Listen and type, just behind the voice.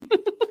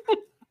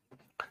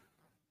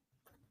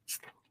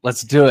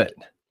Let's do it.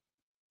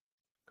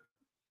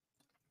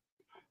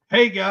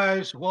 Hey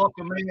guys,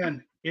 welcome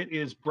in. It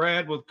is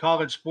Brad with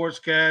College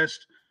SportsCast.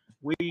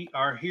 We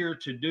are here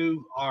to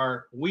do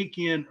our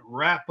weekend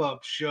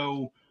wrap-up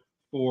show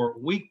for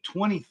week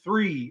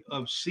 23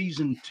 of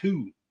season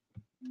 2.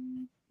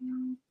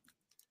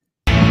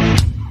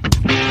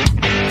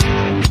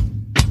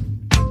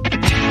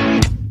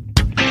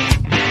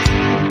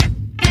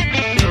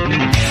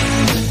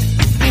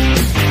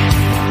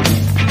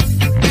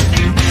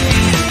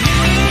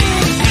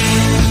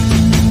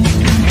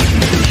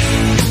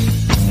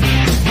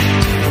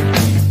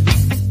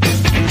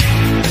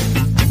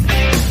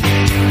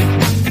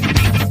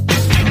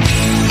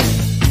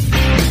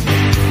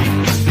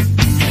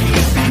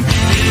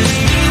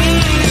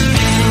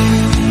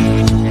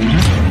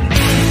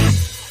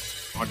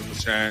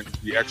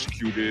 We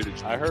executed.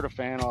 I heard a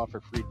fan offer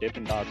free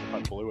Dippin' Dots if I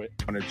blew it.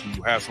 Wanted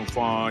to have some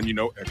fun,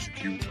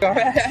 execute. I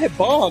had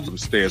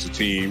bombs. Stay as a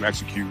team,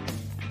 execute,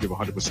 give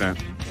 100%.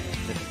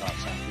 Dippin'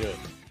 Dots sound good.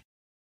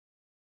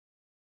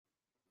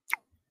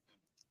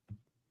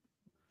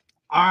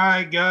 All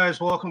right, guys,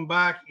 welcome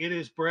back. It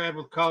is Brad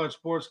with College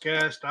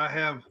SportsCast. I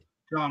have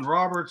John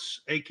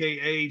Roberts,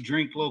 a.k.a.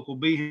 Drink Local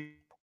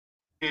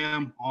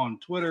B-Ham on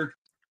Twitter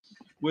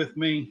with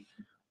me.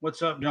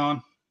 What's up,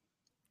 John?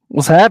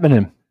 What's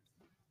happening?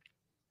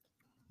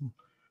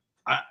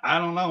 I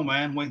don't know,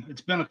 man.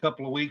 It's been a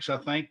couple of weeks, I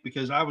think,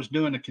 because I was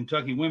doing a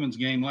Kentucky women's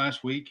game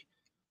last week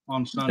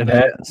on Sunday. It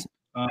has.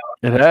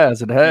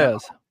 It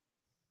has.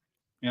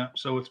 Yeah,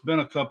 so it's been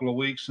a couple of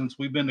weeks since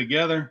we've been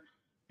together,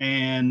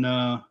 and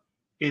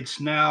it's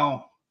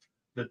now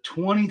the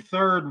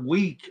 23rd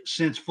week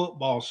since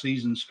football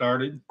season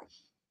started,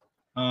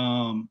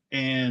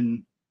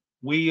 and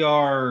we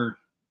are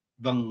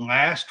the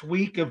last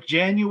week of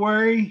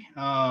January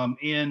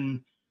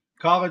in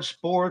college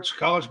sports.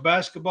 College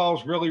basketball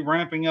is really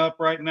ramping up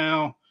right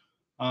now.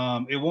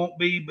 It won't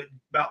be but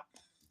about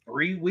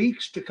 3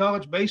 weeks to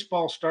college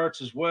baseball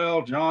starts as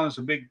well. John is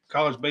a big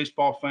college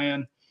baseball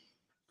fan.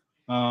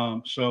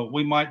 So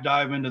we might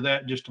dive into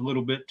that just a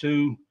little bit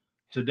too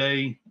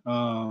today.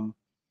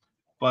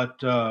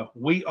 But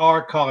we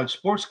are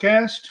College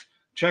SportsCast.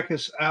 Check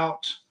us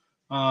out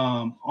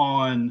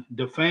on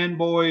the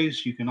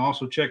Fanboys. You can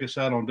also check us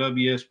out on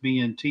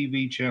WSBN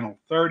TV channel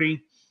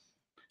 30.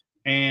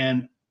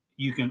 And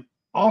you can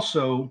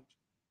also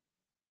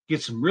get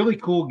some really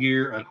cool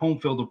gear at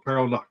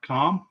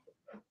homefieldapparel.com.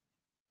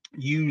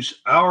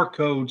 Use our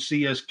code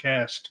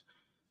CSCast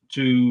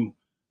to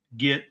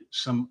get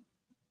some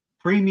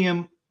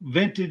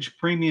vintage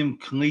premium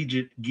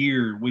collegiate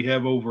gear. We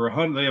have over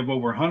 100. They have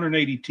over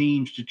 180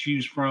 teams to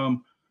choose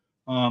from.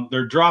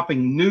 They're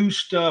dropping new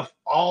stuff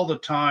all the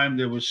time.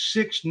 There was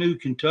 6 new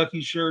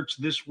Kentucky shirts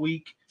this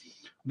week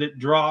that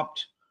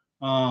dropped.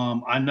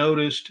 I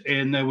noticed,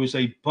 and there was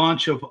a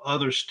bunch of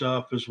other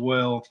stuff as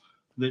well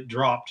that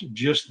dropped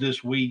just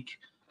this week.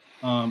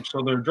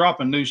 So they're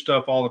dropping new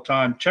stuff all the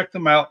time. Check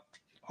them out,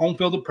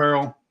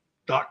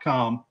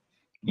 homefieldapparel.com.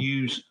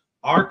 Use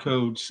our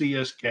code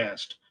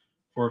CSCast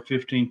for a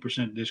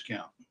 15%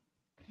 discount.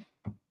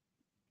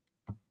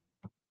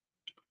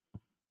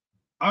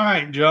 All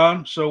right,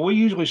 John. So we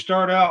usually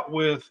start out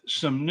with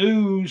some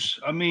news.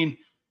 I mean,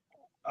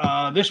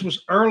 this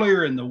was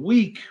earlier in the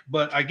week,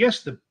 but I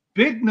guess the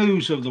big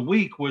news of the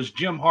week was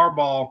Jim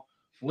Harbaugh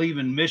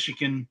leaving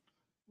Michigan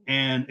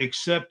and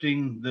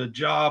accepting the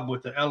job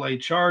with the LA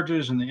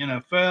Chargers in the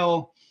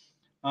NFL.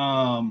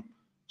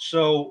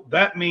 So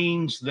that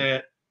means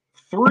that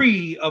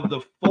 3 of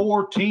the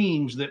 4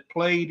 teams that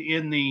played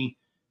in the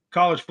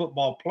college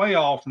football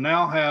playoff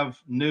now have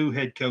new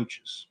head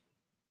coaches.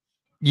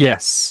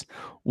 Yes.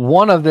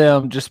 One of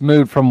them just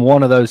moved from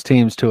one of those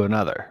teams to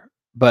another.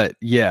 But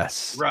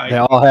yes, right. They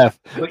all have.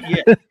 But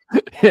yeah.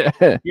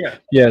 Yeah.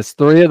 Yes,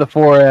 3 of the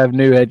 4 have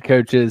new head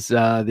coaches.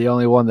 The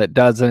only one that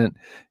doesn't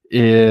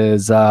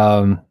is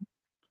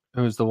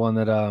who's the one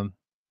that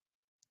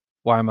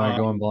why am I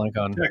going blank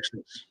on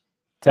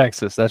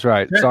Texas? That's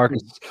right.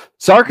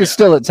 Sark is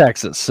still at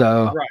Texas.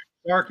 So right.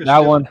 Sark is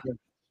that one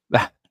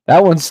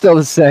that one's still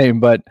the same.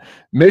 But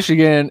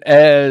Michigan,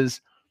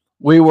 as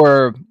we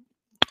were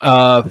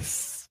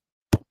 99%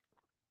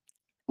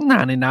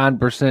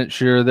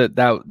 sure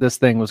that this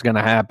thing was going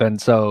to happen.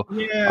 So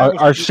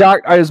our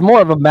shock is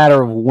more of a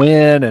matter of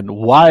when and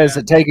why is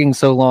it taking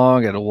so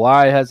long and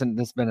why hasn't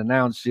this been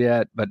announced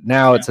yet? But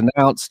now it's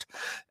announced,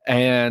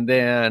 and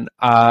then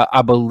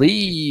I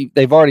believe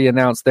they've already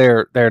announced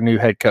their new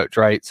head coach,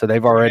 right? So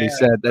they've already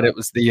said that it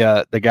was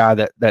the guy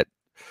that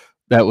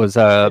was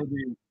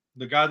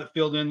the guy that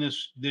filled in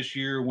this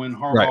year when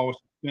Harbaugh was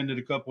suspended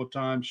a couple of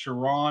times,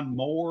 Sharon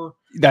Moore.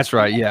 That's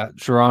right. Yeah,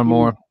 Sharon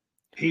Moore.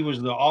 He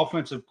was the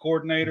offensive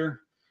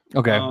coordinator.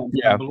 Okay.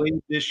 I believe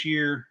this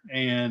year,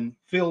 and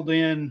filled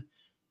in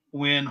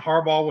when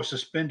Harbaugh was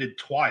suspended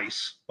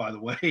twice, by the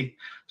way.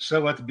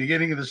 So at the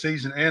beginning of the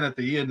season and at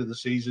the end of the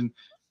season,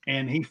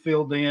 and he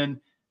filled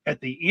in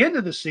at the end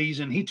of the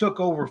season. He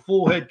took over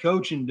full head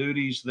coaching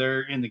duties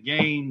there in the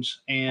games,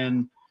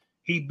 and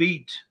he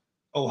beat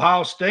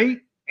Ohio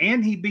State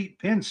and he beat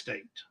Penn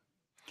State.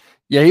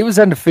 Yeah, he was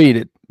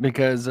undefeated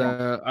because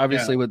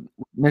obviously with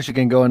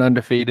Michigan going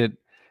undefeated,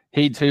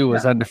 he too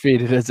was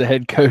undefeated as a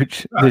head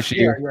coach this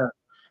year. Yeah.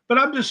 But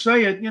I'm just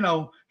saying,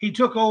 he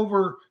took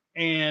over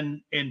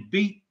and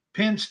beat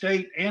Penn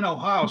State and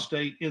Ohio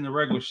State in the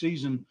regular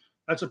season.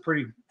 That's a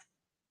pretty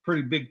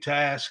big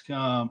task.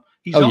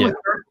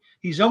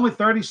 He's only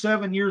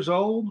 37 years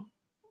old.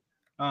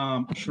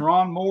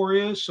 Sherrone Moore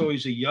is, so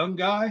he's a young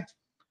guy.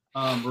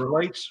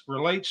 Relates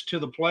to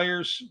the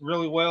players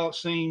really well, it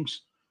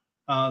seems.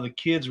 The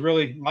kids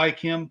really like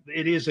him.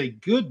 It is a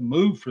good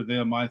move for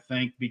them, I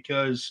think,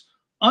 because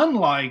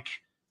unlike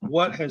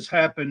what has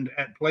happened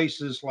at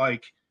places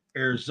like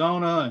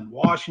Arizona and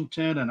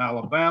Washington and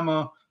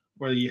Alabama,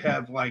 where you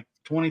have like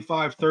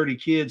 25, 30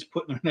 kids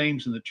putting their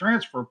names in the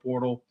transfer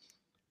portal,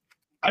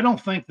 I don't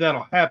think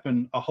that'll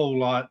happen a whole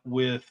lot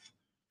with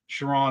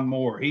Sherrone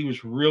Moore. He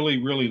was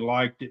really, really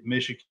liked at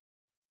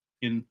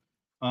Michigan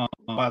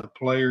by the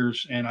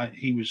players, and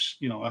he was,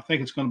 I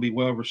think it's going to be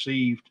well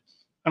received.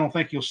 I don't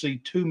think you'll see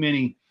too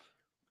many,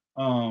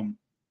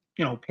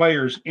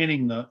 players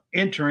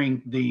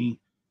entering the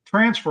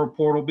transfer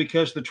portal,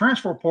 because the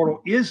transfer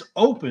portal is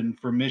open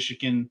for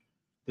Michigan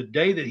the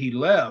day that he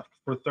left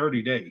for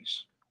 30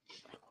 days.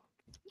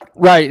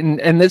 Right,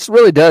 and this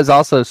really does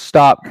also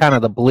stop kind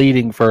of the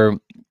bleeding for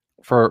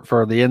the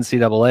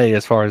NCAA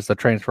as far as the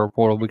transfer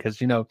portal,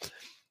 because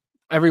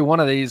every one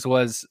of these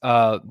was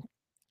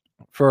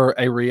for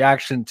a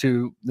reaction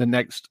to the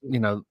next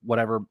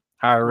whatever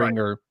hiring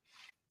or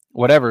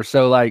whatever.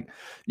 So like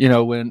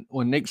when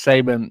Nick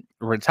Saban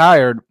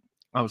retired,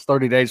 I was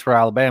 30 days for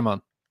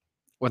Alabama.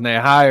 When they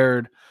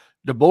hired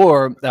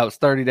DeBoer, that was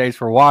 30 days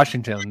for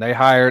Washington. They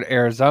hired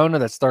Arizona,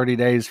 that's 30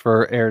 days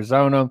for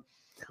Arizona.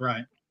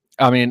 Right.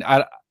 I mean,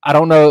 I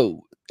don't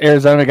know.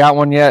 Arizona got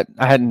one yet?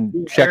 I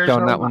hadn't checked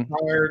on that one.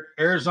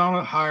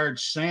 Arizona hired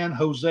San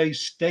Jose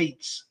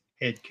State's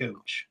head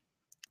coach.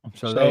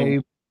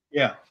 So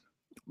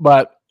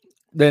But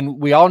then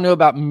we all knew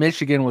about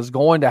Michigan was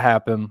going to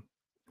happen.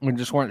 We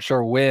just weren't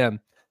sure when.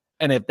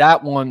 And if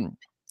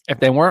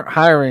they weren't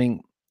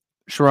hiring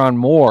Sherrone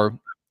Moore,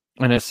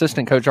 an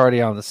assistant coach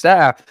already on the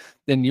staff,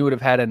 then you would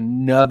have had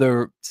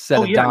another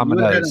set of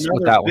dominoes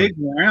with that big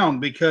round,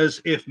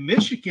 because if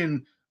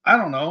Michigan, I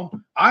don't know,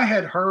 I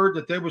had heard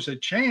that there was a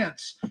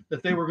chance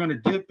that they were going to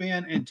dip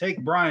in and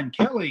take Brian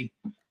Kelly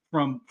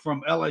from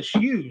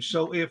LSU.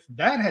 So if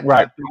that had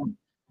happened,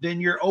 then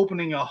you're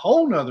opening a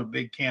whole nother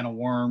big can of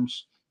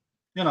worms,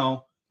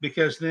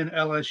 because then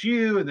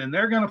LSU, and then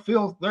they're going to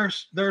fill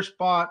their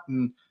spot.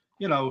 And,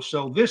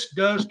 so this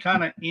does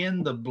kind of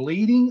end the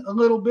bleeding a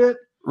little bit.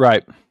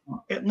 Right.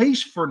 At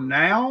least for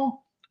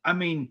now. I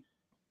mean,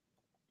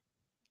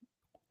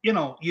 you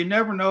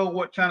never know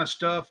what kind of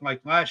stuff.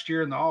 Like last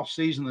year in the off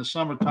season, the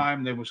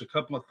summertime, there was a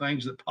couple of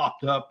things that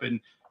popped up and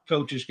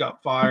coaches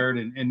got fired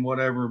and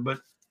whatever. But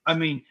I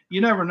mean,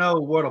 you never know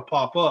what'll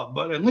pop up.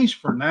 But at least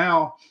for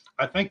now,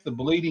 I think the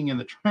bleeding in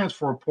the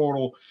transfer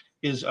portal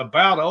is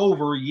about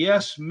over.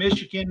 Yes,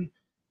 Michigan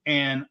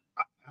and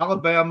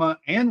Alabama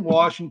and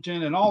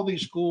Washington and all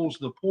these schools,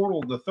 the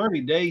portal, the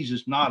 30 days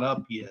is not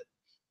up yet.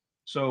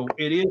 So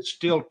it is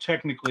still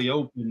technically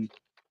open.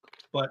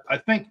 But I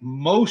think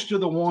most of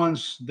the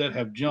ones that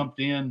have jumped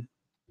in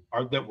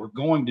or that were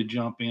going to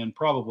jump in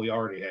probably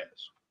already has.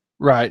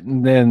 Right.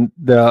 And then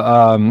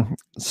the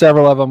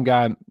several of them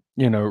got,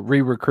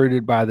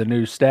 re-recruited by the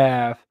new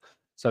staff.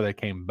 So they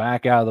came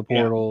back out of the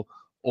portal,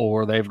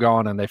 or they've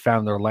gone and they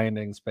found their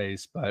landing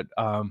space. But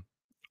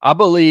I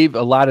believe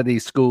a lot of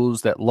these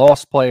schools that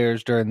lost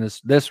players during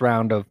this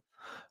round of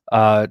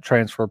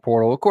transfer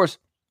portal, of course,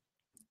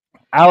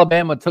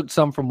 Alabama took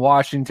some from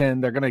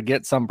Washington. They're going to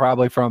get some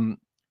probably from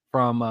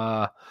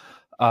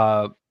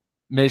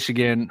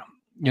Michigan,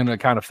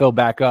 kind of fill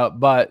back up,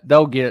 but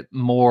they'll get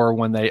more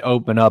when they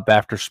open up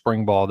after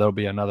spring ball. There'll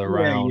be another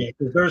round. Yeah,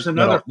 because there's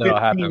another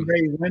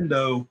 15-day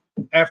window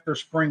after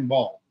spring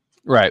ball.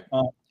 Right.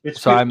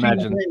 It's so I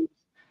imagine. Days.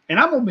 And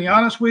I'm going to be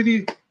honest with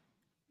you.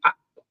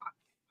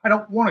 I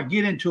don't want to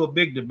get into a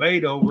big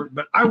debate over it,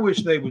 but I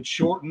wish they would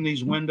shorten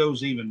these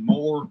windows even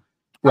more.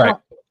 Right.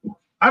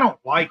 I don't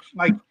like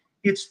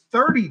it's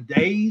 30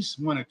 days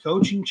when a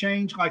coaching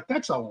change, like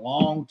that's a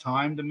long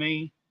time to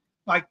me.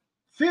 Like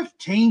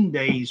 15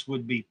 days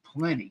would be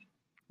plenty.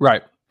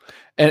 Right.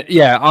 And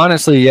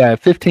honestly,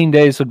 15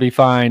 days would be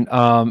fine.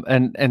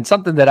 And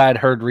something that I'd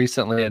heard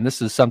recently, and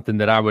this is something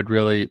that I would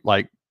really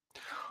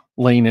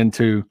lean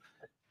into,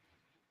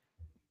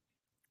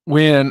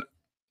 when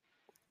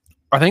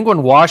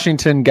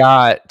Washington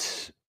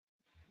got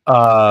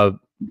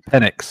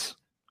Penix,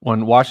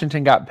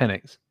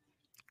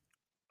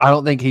 I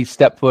don't think he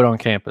stepped foot on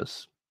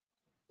campus.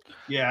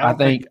 Yeah, I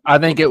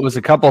think it was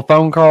a couple of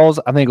phone calls.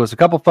 I think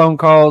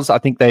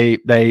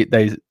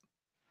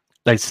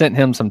they sent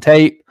him some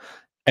tape,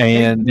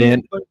 and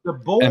then but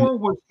DeBoer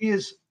was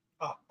his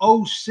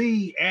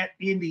OC at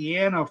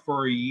Indiana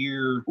for a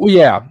year. Well,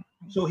 yeah,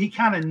 so he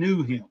kind of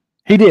knew him.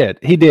 He did.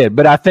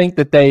 But I think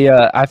that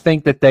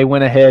they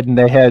went ahead and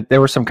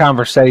there were some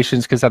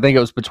conversations, because I think it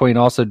was between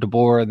also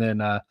DeBoer and then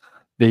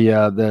the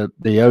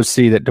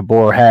OC that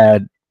DeBoer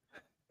had.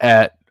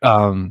 at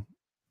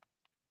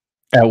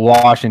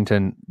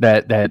Washington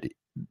that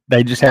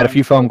they just had a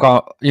few phone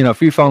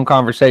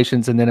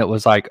conversations, and then it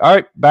was like, all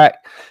right,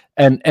 back.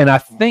 And I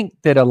think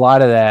that a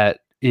lot of that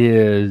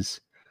is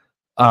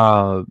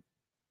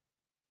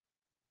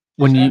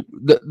when you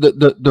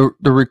the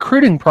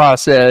recruiting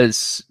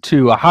process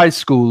to a high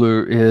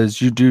schooler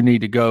is you do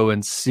need to go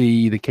and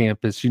see the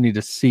campus, you need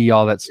to see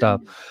all that stuff.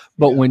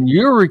 But when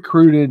you're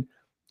recruited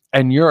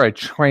and you're a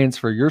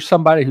transfer, you're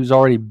somebody who's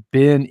already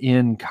been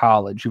in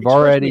college, you've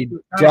already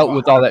dealt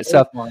with all that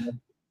stuff.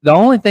 The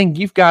only thing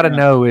you've got to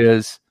know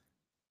is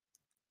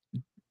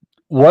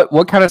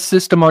what kind of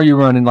system are you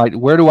running? Like,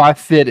 where do I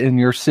fit in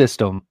your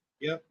system?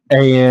 Yep.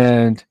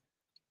 And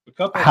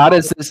how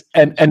does this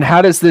and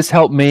how does this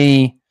help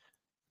me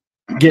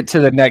get to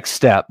the next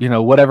step? You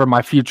know, whatever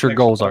my future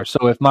goals are.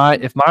 So if my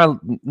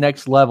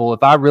next level,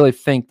 if I really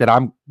think that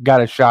I'm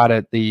got a shot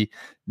at the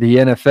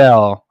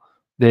NFL,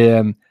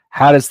 then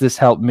how does this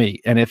help me?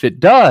 And if it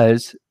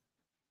does,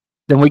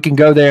 then we can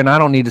go there, and I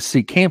don't need to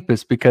see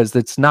campus because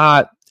it's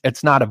not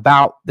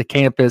about the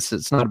campus.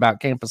 It's not about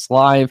campus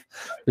life.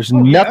 There's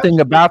nothing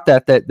about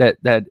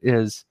that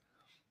is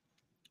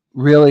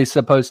really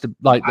supposed to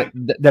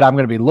that I'm going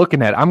to be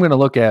looking at. I'm going to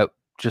look at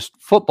just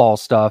football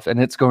stuff, and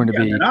it's going to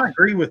be. And I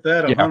agree with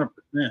that 100%.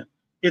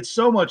 It's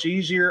so much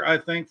easier, I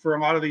think, for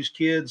a lot of these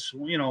kids.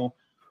 Once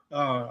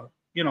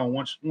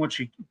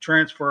you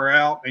transfer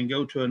out and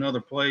go to another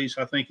place,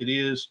 I think it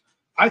is.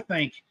 I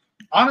think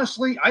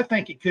honestly,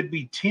 it could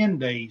be 10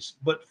 days,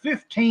 but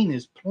 15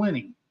 is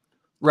plenty.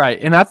 Right,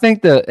 and I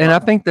think that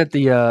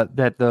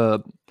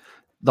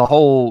the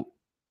whole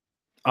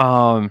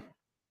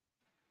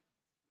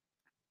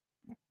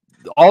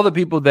all the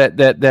people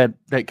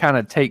that kind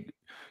of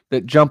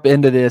that jump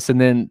into this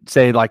and then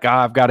say like,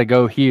 I've got to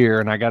go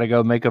here and I got to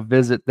go make a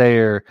visit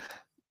there.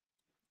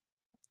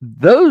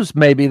 Those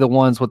may be the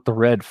ones with the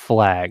red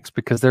flags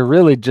because they're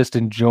really just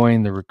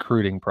enjoying the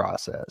recruiting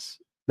process.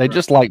 They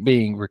just like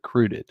being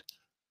recruited.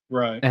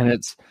 Right. And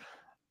it's,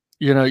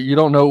 you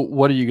don't know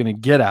what are you going to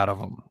get out of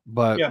them.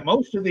 But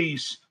most of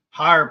these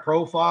higher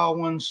profile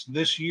ones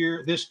this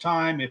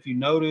time, if you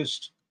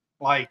noticed,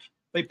 like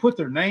they put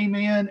their name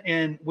in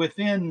and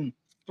within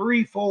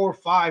 3, 4,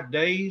 5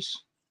 days,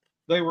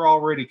 they were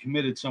already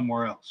committed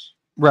somewhere else.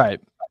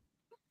 Right.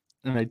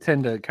 And they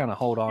tend to kind of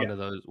hold on to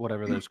those,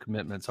 whatever those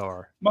commitments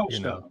are. Most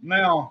of them.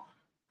 Now,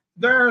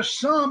 there are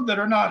some that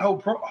are not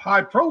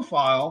high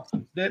profile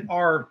that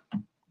are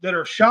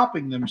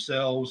shopping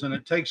themselves, and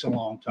it takes a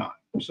long time.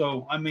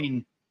 So, I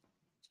mean,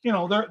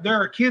 there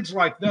are kids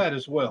like that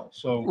as well.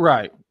 So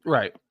right.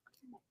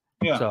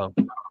 Yeah. So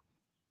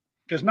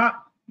because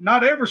not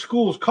every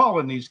school is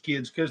calling these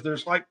kids because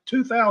there's like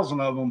 2,000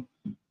 of them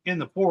in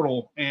the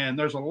portal, and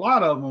there's a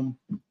lot of them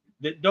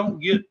that don't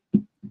get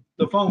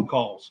the phone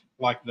calls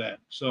like that.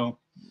 So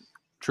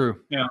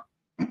true. Yeah.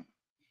 All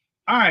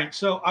right.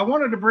 So I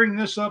wanted to bring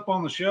this up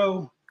on the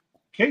show.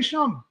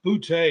 Kayshon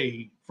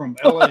Boutte from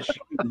LSU.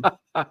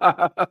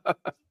 I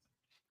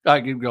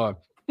keep going.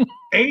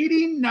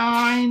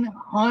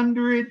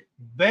 8,900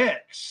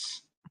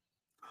 bets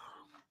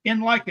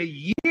in like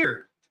a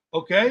year.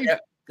 Okay. Yeah.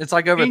 It's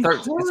like over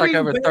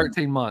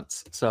 13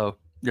 months. So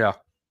yeah.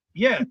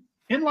 Yeah.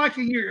 In like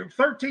a year,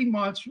 13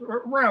 months,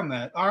 around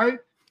that. All right.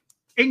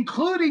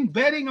 Including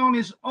betting on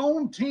his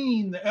own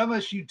team, the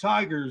LSU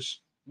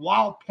Tigers,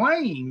 while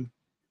playing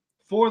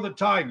for the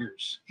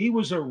Tigers. He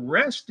was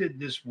arrested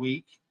this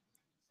week,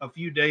 a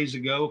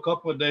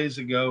couple of days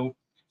ago.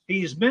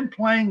 He has been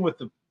playing with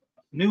the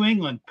New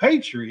England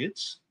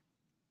Patriots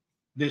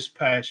this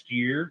past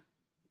year.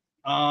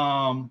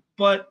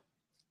 But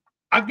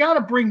I've got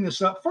to bring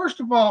this up. First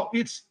of all,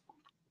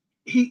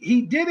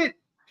 he did it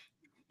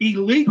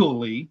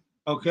illegally.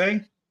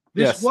 Okay.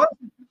 This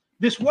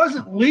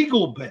wasn't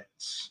legal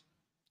bets.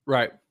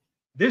 Right.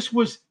 This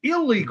was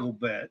illegal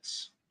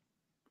bets.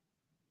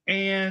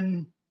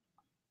 And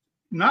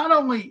not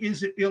only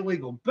is it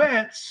illegal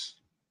bets,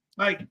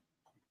 like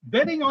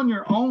betting on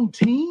your own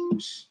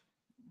teams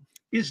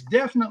is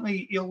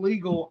definitely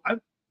illegal.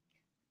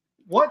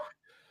 What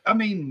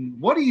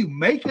do you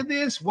make of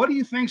this? What do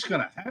you think is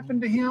going to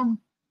happen to him?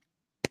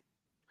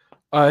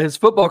 His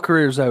football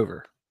career is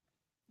over.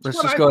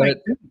 Let's just go ahead.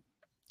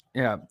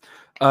 Yeah.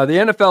 The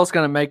NFL is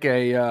going to make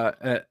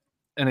an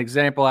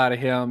example out of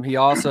him. He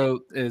also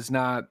is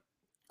not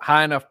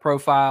high enough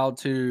profile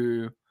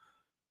to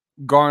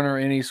garner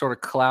any sort of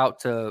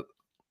clout to,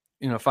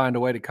 find a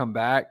way to come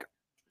back.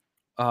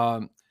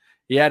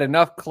 He had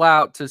enough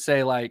clout to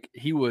say like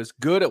he was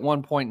good at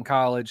one point in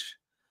college,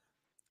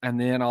 and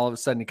then all of a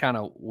sudden he kind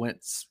of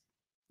went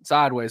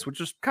sideways, which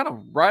was kind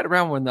of right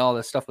around when all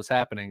this stuff was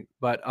happening.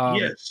 But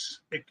yes,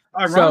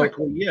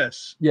 ironically,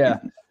 yes, yeah.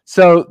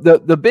 So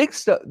the big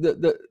stuff,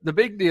 the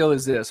big deal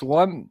is this.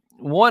 One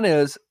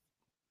is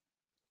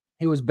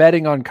he was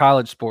betting on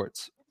college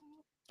sports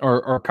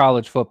or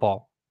college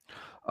football,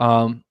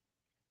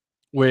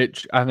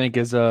 which I think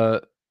is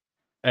a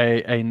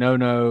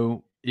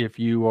no-no. If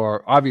you're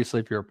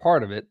a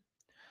part of it,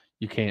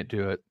 you can't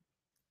do it.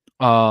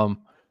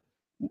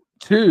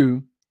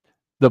 Two,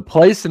 the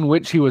place in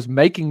which he was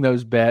making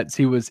those bets,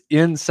 he was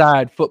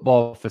inside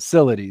football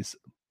facilities.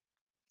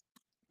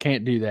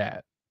 Can't do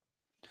that.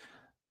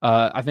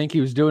 I think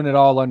he was doing it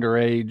all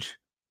underage.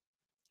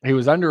 He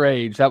was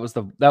underage.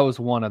 That was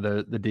one of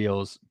the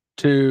deals.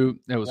 2,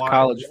 it was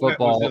college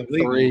football. Was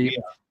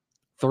illegal,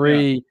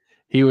 Three,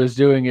 he was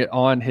doing it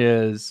on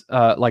his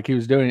he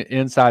was doing it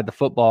inside the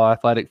football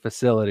athletic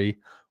facility,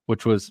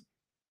 which was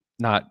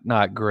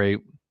not great.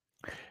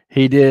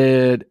 He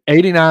did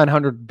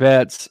 8,900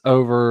 bets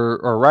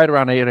over, or right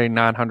around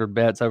 8,900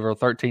 bets over a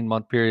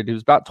 13-month period. It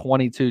was about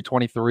 22,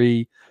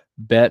 23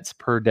 bets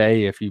per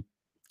day if you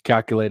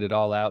calculate it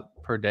all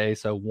out per day.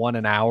 So 1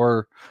 an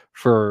hour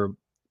for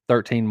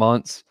 13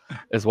 months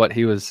is what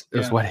he was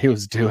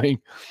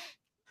doing.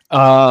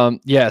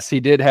 Yes,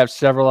 he did have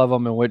several of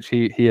them in which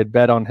he had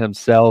bet on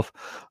himself.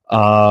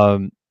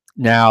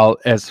 Now,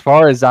 as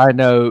far as I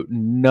know,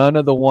 none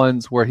of the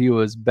ones where he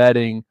was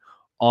betting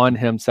on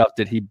himself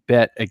did he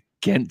bet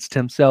against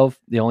himself.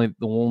 The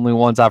only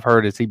ones I've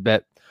heard is he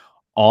bet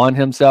on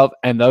himself,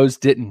 and those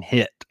didn't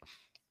hit.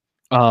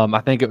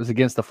 I think it was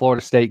against the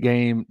Florida State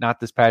game, not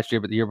this past year,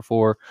 but the year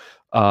before.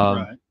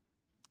 Right.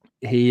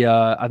 He,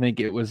 I think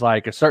it was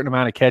like a certain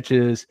amount of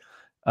catches,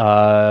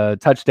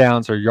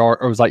 touchdowns or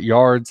it was like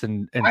yards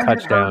and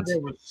touchdowns. There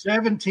were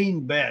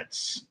 17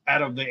 bets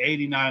out of the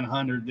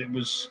 8,900 that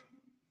was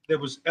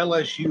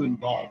LSU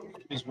involved,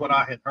 is what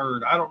I had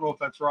heard. I don't know if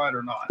that's right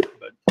or not,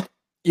 but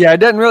yeah, it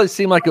doesn't really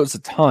seem like it was a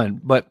ton,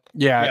 but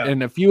yeah.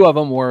 And a few of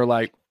them were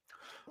like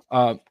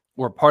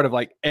were part of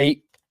like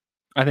 8.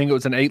 I think it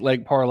was an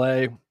 8-leg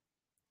parlay.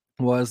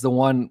 Was the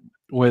one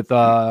with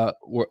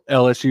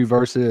LSU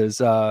versus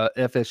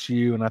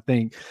FSU, and I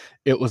think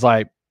it was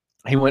like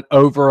he went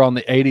over on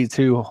the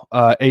 82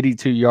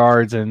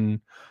 yards and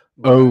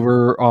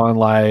over on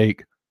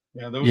like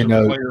those 2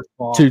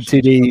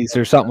 TDs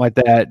or something like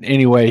that.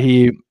 Anyway,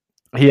 he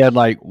had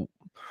like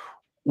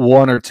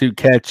 1 or 2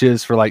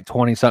 catches for like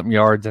 20-something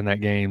yards in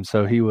that game,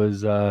 so he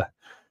was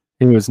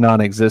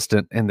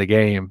non-existent in the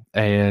game,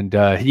 and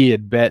he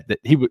had bet that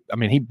he would. I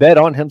mean, he bet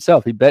on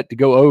himself. He bet to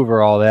go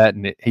over all that,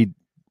 and he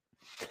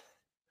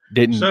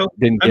didn't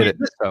get it.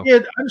 So.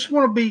 Kid, I just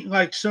want to be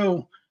like,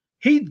 so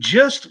he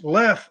just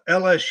left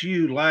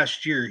LSU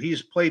last year.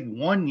 He's played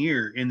 1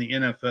 year in the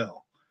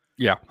NFL.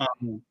 Yeah,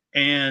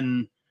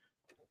 and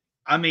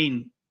I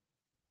mean,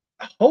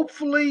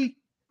 hopefully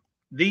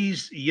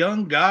these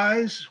young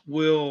guys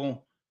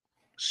will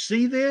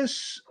see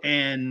this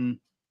and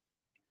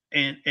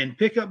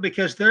pick up,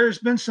 because there's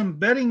been some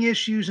betting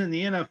issues in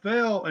the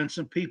NFL and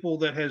some people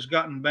that has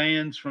gotten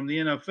bans from the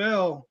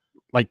NFL.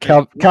 Like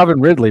Calvin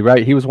Ridley,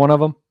 right? He was one of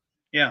them.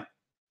 Yeah.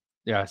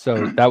 Yeah.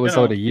 So that was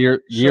a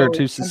year or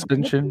 2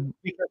 suspension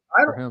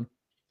for him.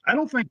 I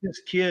don't think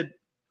this kid,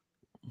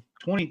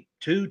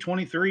 22,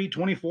 23,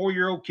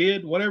 24-year-old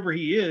kid, whatever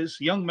he is,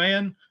 young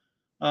man,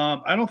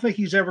 I don't think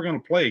he's ever going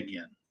to play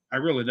again. I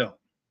really don't.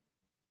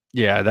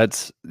 Yeah,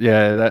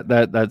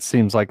 that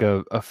seems like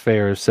a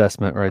fair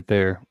assessment right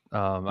there.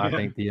 I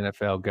think the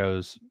NFL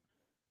goes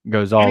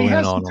all in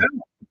on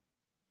him.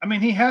 I mean,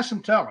 he has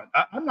some talent.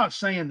 I'm not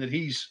saying that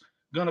he's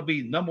going to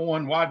be number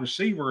 1 wide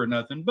receiver or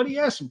nothing, but he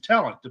has some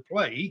talent to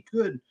play. He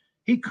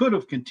could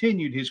have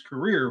continued his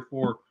career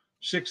for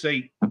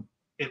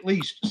at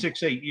least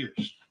 6-8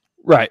 years.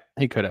 Right,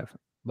 he could have.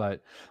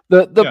 But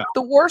the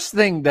worst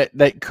thing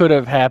that could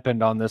have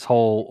happened on this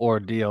whole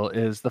ordeal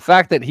is the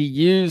fact that he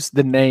used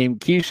the name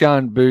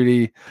Kayshon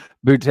Boutte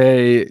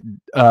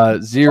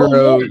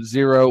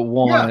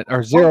 001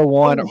 or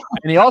 01,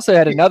 and he also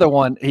had another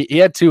one. He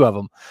had 2 of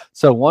them.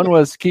 So one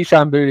was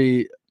Kayshon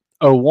Boutte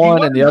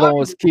 01, and the other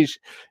one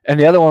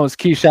was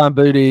Kayshon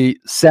Boutte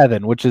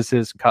 7, which is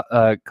his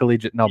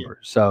collegiate number.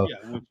 So,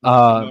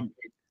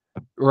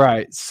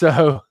 right.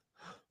 So,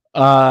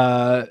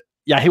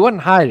 he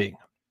wasn't hiding.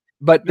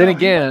 But then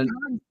again,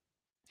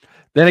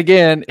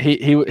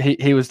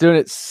 he was doing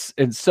it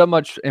in so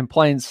much in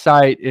plain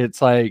sight.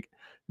 It's like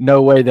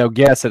no way they'll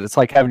guess it. It's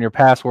like having your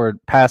password.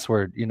 What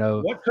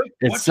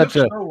took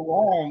so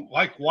long?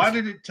 Like, why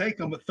did it take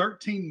them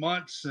 13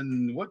 months?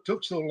 And what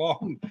took so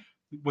long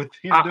with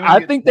him doing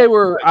I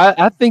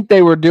think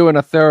they were doing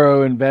a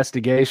thorough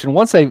investigation.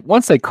 Once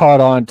they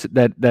caught on to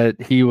that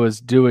he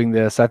was doing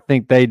this, I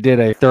think they did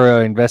a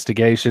thorough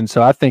investigation.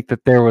 So I think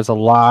that there was a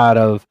lot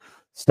of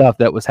stuff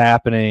that was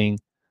happening,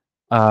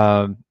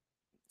 that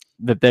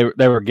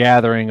they were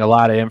gathering a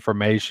lot of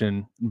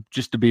information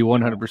just to be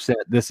 100%.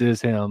 This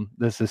is him.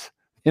 This is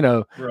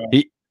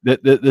right.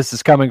 This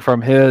is coming from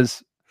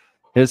his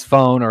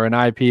phone or an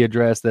IP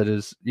address that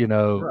is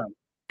right.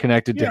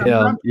 connected to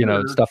him.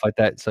 Stuff like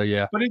that. So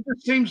yeah. But it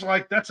just seems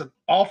like that's an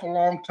awful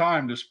long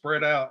time to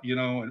spread out.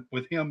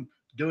 With him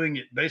doing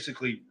it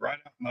basically right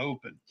out in the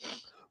open.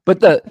 But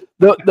the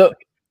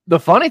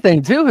funny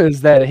thing too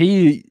is that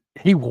he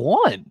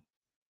won.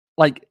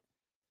 Like,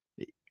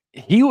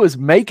 he was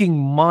making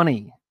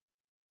money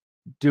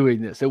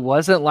doing this. It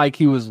wasn't like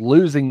he was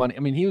losing money. I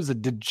mean, he was a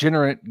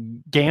degenerate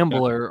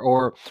gambler,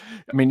 or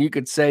I mean, you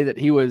could say that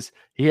he was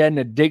he had an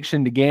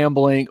addiction to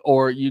gambling,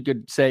 or you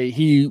could say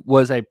he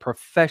was a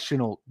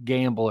professional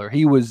gambler.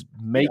 He was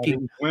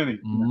making money.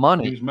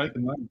 He was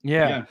making money.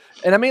 Yeah.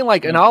 And I mean,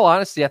 like, in all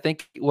honesty, I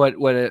think what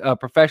a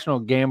professional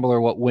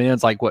gambler, what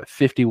wins, like,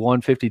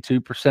 51,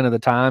 52% of the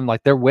time,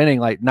 like, they're winning,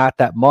 like, not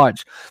that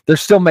much. They're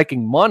still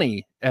making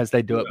money as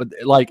they do it. But,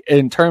 like,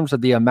 in terms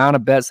of the amount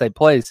of bets they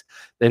place,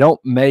 they don't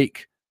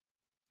make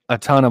a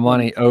ton of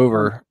money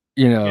over,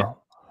 you know. Yeah.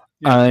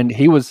 And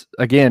he was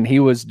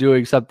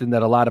doing something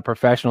that a lot of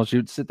professionals,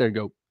 you'd sit there and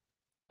go,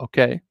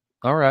 okay,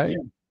 all right. Yeah.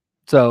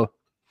 So,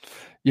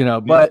 you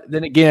know, but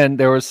then again,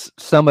 there was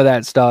some of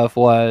that stuff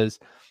was,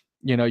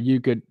 you know,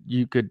 you could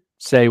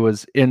say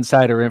was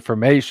insider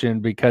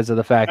information because of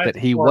the fact that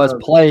he was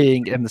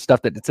playing and the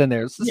stuff that's in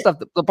there. It's the stuff,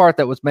 the part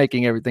that was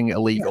making everything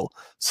illegal.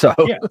 So,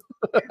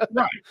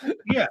 right.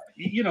 Yeah.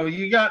 You know,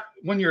 you got,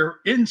 when you're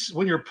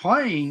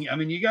playing, I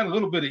mean, you got a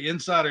little bit of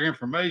insider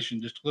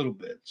information, just a little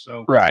bit.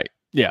 So, right.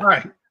 Yeah.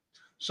 Right.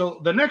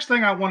 So the next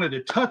thing I wanted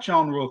to touch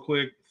on real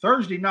quick,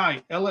 Thursday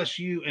night,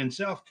 LSU and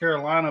South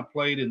Carolina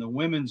played in the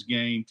women's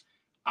game.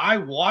 I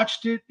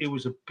watched it. It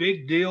was a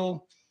big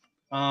deal.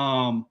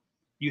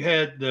 You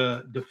had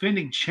the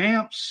defending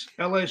champs,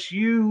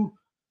 LSU.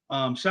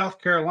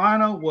 South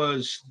Carolina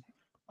was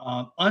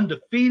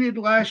undefeated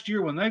last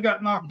year when they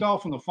got knocked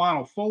off in the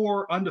Final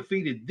Four,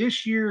 undefeated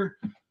this year,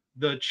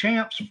 the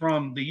champs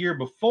from the year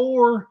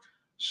before.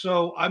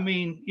 So, I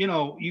mean, you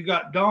know, you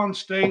got Dawn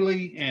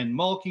Staley and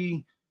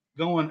Mulkey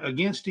going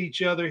against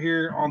each other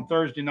here on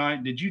Thursday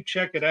night. Did you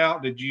check it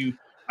out? Did you?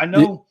 I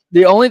know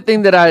the only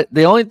thing that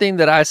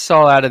I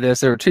saw out of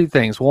this, there were two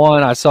things.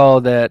 One, I saw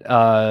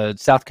that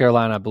South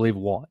Carolina, I believe,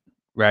 won.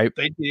 Right?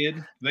 They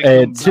did.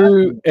 And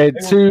two,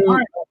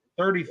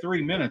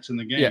 33 minutes in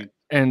the game. Yeah.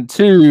 And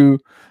two,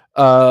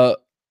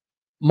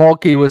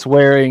 Mulkey was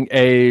wearing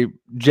a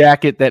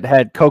jacket that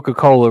had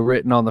Coca-Cola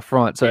written on the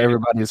front. So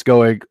everybody's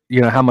going, you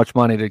know, how much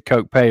money did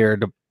Coke pay her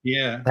to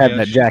have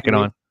that jacket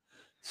on?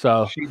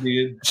 So she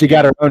did. She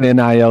got her own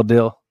NIL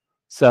deal.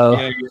 So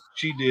yeah,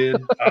 she did.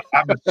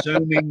 I'm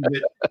assuming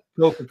that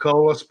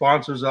Coca-Cola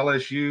sponsors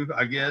LSU,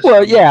 I guess.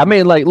 Well, yeah, I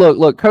mean, like,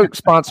 look, Coke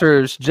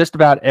sponsors just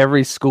about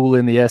every school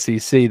in the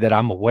SEC that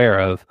I'm aware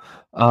of.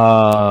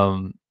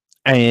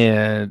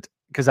 And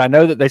because I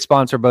know that they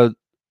sponsor both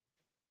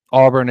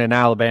Auburn and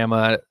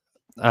Alabama,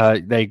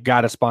 they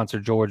got to sponsor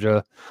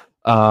Georgia,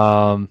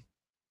 but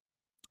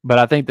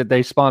I think that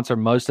they sponsor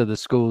most of the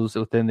schools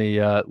within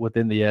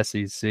the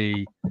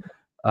SEC,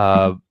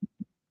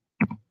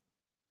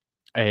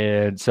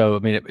 and so I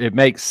mean it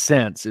makes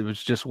sense. It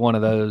was just one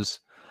of those.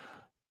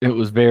 It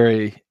was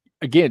very.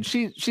 Again,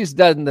 she's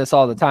done this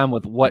all the time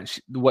with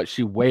what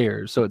she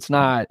wears, so it's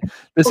not.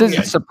 This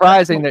isn't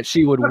surprising that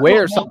she would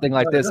wear something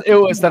like this. It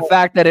was the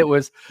fact that it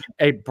was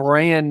a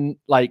brand,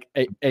 like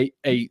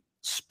a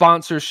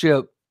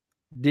sponsorship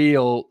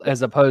deal,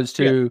 as opposed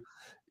to,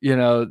 you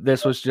know,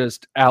 this was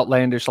just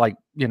outlandish, like,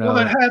 you know.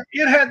 Well,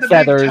 it had the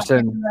feathers big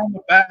and on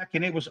the back,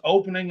 and it was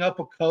opening up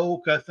a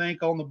Coke, I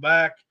think, on the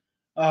back.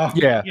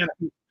 You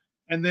know,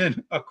 and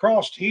then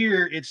across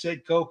here it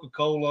said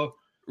Coca-Cola.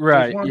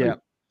 Right. Yeah.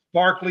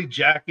 Sparkly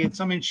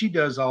jackets. I mean, she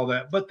does all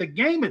that. But the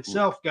game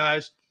itself,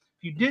 guys,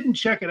 if you didn't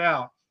check it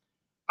out,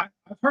 I've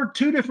heard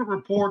two different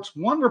reports.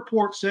 One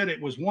report said it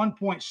was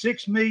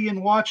 1.6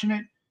 million watching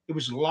it. It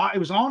was live. It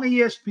was on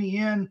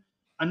ESPN.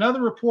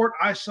 Another report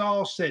I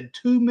saw said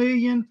 2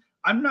 million.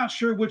 I'm not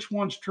sure which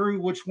one's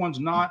true, which one's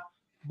not.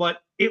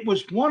 But it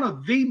was one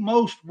of the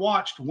most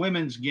watched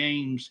women's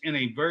games in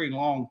a very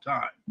long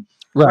time.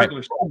 Right.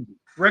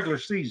 Regular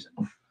season.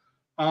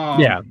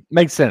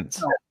 Makes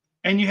sense.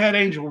 And you had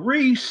Angel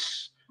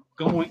Reese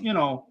going, you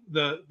know,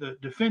 the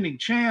defending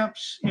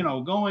champs, you know,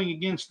 going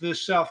against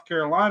this South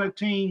Carolina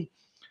team,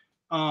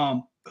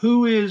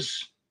 who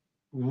is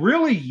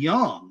really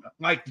young.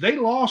 Like, they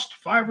lost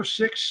 5 or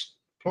 6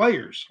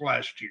 players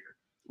last year.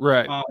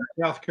 Right.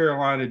 South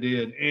Carolina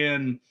did.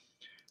 And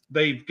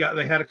they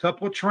had a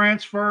couple of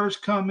transfers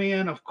come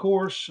in, of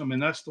course. I mean,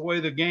 that's the way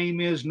the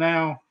game is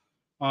now.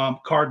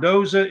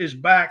 Cardoza is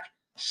back,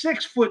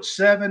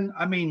 6'7".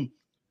 I mean,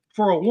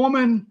 for a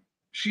woman,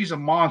 she's a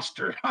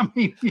monster. I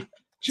mean,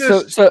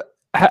 so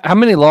how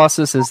many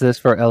losses is this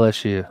for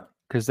LSU?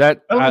 Because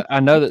I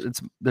know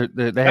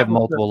that they have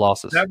multiple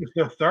losses. That was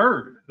their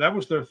third. That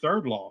was their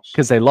third loss.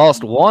 Because they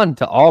lost one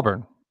to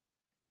Auburn.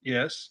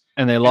 Yes.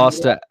 And they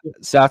lost to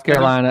South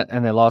Carolina,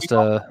 and they lost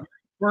to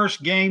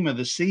first game of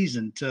the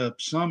season to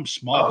some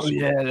small school.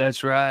 Yeah,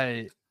 that's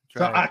right.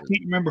 So I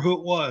can't remember who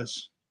it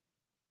was.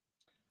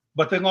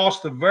 But they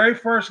lost the very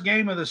first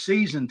game of the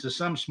season to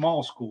some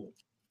small school.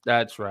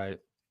 That's right.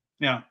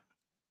 Yeah.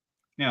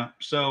 Yeah.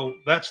 So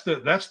that's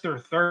their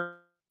third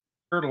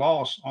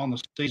loss on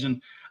the season.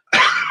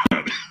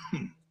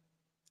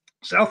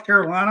 South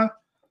Carolina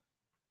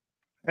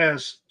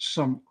has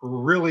some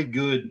really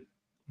good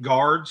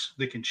guards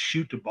that can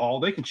shoot the ball.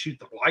 They can shoot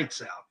the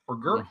lights out. For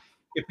girls,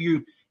 if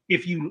you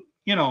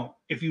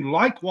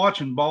like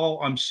watching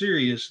ball, I'm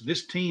serious.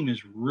 This team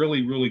is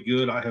really, really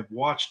good. I have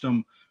watched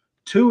them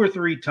 2 or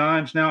 3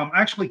 times now. I'm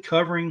actually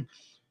covering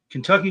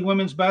Kentucky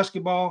women's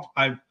basketball.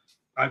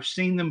 I've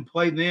seen them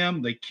play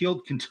them. They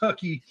killed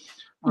Kentucky,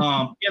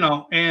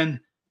 and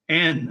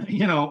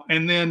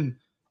then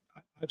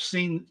I've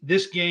seen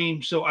this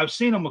game. So I've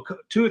seen them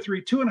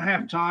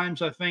 2.5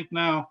 times, I think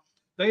now.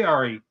 They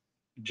are a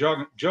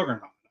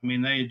juggernaut. I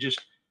mean, they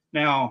just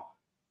now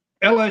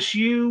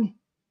LSU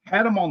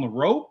had them on the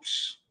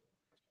ropes.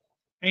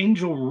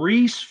 Angel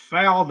Reese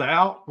fouled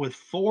out with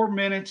 4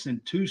 minutes and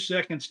 2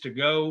 seconds to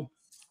go,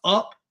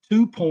 up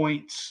 2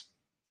 points.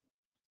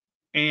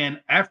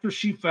 And after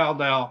she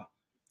fouled out,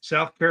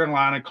 South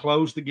Carolina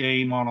closed the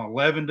game on an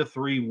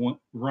 11-3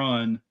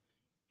 run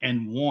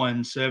and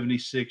won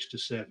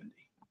 76-70.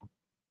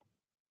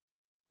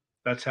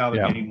 That's how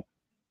the game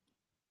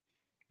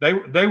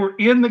went. They were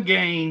in the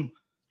game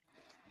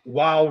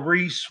while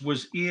Reese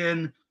was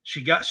in.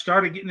 She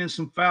started getting in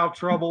some foul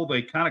trouble.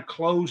 They kind of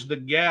closed the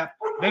gap.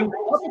 They were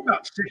up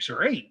about 6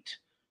 or 8.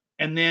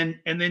 And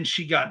then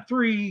she got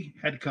 3,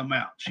 had to come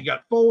out. She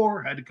got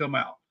 4, had to come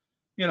out.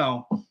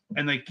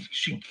 And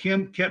she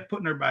kept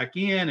putting her back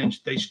in, and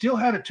they still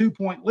had a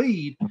 2-point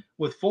lead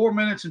with 4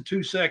 minutes and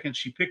 2 seconds.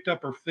 She picked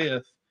up her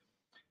 5th.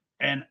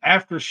 And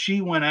after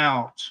she went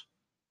out,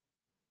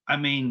 I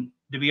mean,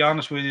 to be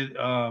honest with you,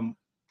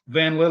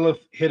 Van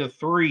Lilith hit a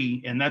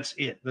 3, and that's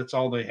it. That's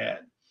all they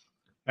had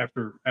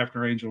after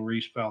Angel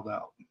Reese fouled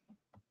out.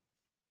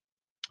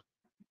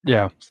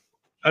 Yeah.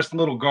 That's the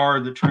little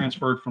guard that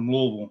transferred from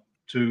Louisville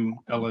to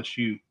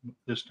LSU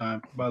this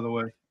time, by the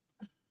way.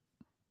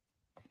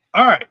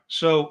 All right,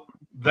 so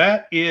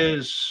that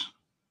is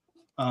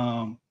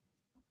the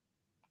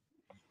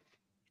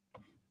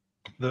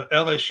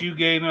LSU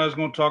game that I was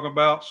going to talk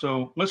about.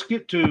 So let's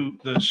get to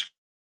the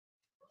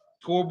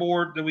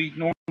scoreboard that we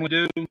normally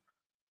do.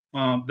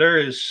 There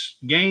is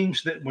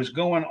games that was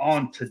going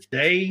on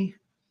today.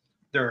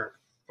 There are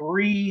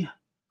 3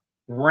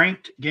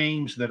 ranked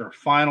games that are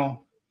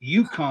final.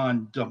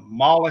 UConn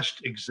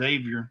demolished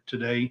Xavier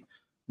today,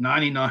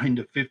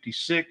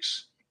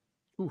 99-56.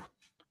 Ooh.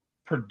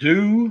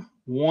 Purdue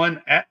won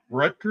at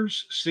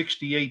Rutgers,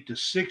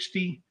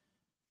 68-60.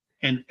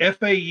 And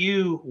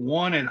FAU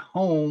won at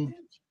home,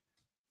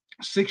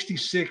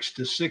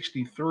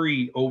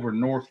 66-63 over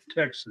North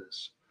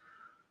Texas.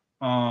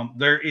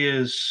 There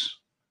is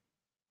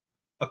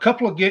a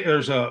couple of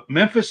there's a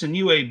Memphis and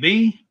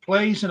UAB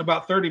plays in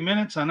about 30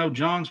 minutes. I know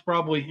John's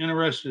probably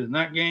interested in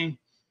that game.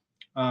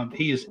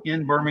 He is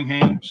in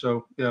Birmingham,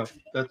 so yeah,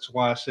 that's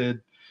why I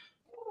said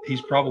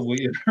he's probably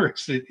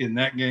interested in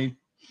that game.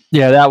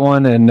 Yeah, that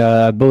one, and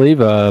I believe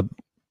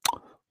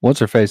what's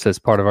her face that's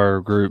part of our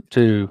group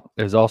too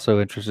is also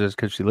interested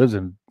because she lives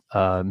in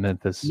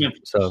Memphis.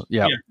 So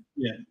yeah,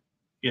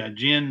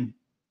 Jen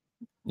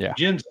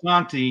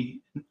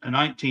Santi,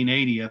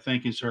 1980, I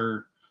think is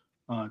her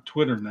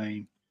Twitter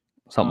name,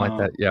 something like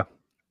that. Yeah,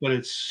 but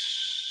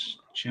it's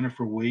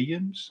Jennifer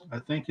Williams, I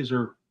think, is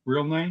her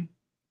real name.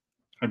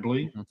 I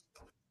believe. Mm-hmm.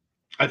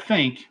 I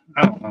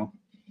don't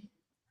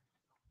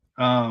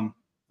know.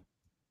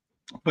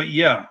 But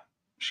yeah,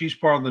 she's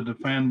part of the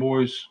DeFan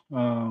boys,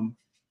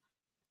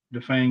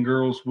 DeFan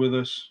girls with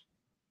us,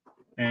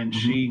 and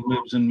she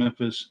lives in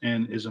Memphis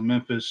and is a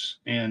Memphis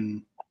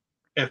and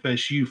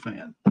FSU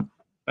fan.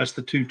 That's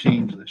the 2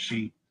 teams that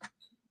she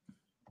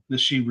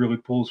really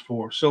pulls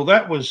for. So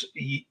that was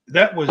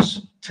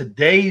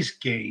today's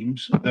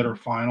games that are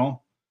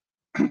final.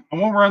 I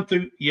want to run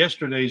through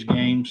yesterday's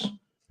games.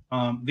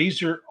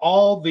 These are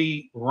all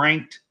the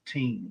ranked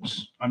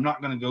teams. I'm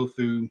not going to go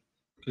through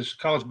because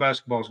college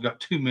basketball's got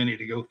too many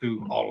to go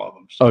through all of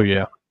them. So, oh,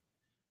 yeah.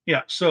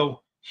 Yeah,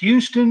 so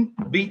Houston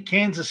beat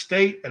Kansas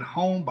State at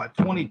home by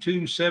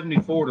 22,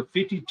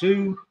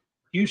 74-52.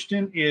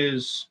 Houston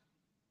is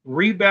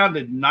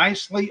rebounded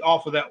nicely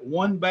off of that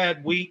one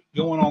bad week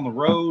going on the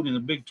road in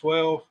the Big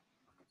 12.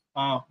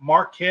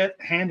 Marquette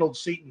handled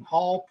Seton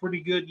Hall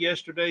pretty good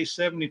yesterday,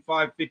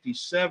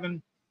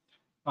 75-57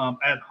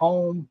 at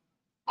home.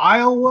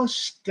 Iowa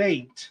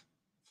State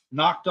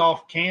knocked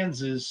off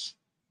Kansas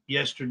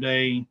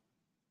yesterday.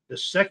 The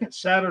second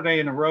Saturday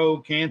in a row,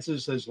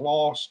 Kansas has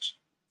lost.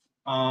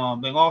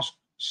 They lost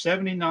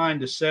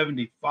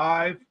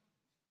 79-75.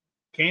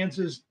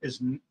 Kansas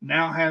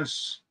now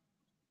has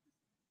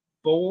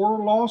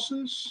 4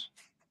 losses.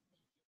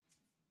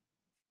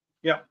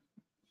 Yeah,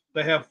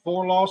 they have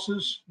 4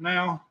 losses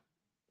now.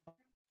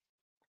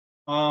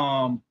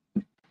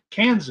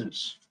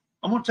 Kansas.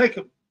 I'm going to take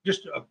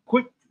just a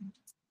quick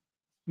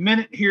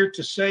minute here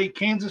to say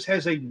Kansas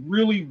has a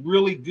really,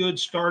 really good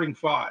starting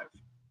 5.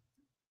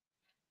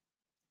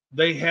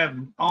 They get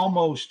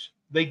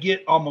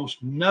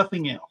almost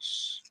nothing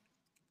else.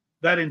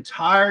 That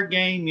entire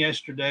game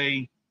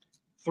yesterday,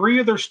 3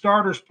 of their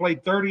starters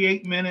played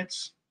 38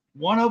 minutes.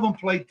 1 of them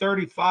played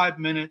 35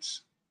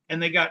 minutes,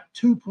 and they got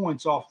 2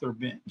 points off their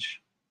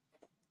bench.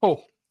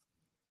 Oh.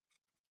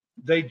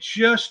 They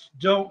just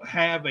don't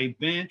have a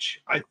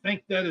bench. I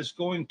think that is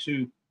going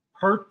to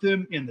hurt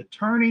them in the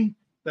tourney.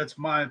 That's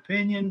my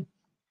opinion.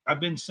 I've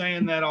been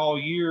saying that all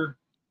year,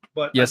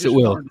 but yes, it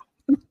will.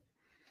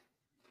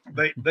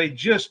 They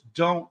just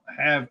don't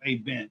have a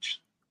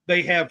bench.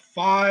 They have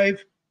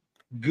 5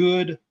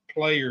 good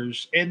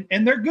players, and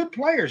they're good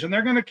players, and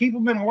they're going to keep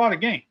them in a lot of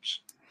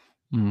games.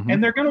 Mm-hmm.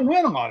 And they're going to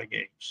win a lot of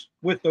games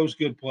with those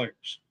good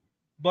players.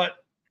 But,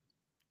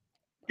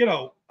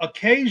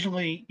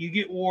 occasionally you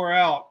get wore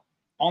out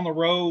on the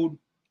road.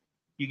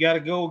 You got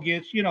to go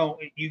against,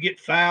 you get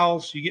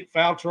fouls, you get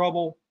foul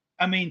trouble.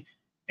 I mean,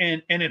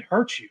 and it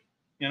hurts you,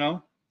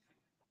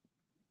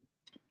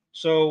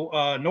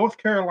 So North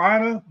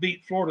Carolina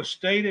beat Florida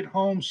State at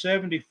home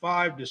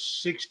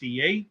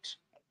 75-68.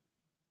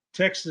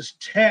 Texas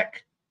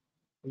Tech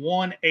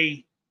won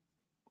a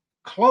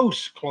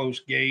close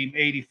game,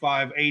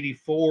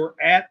 85-84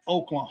 at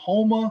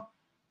Oklahoma.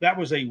 That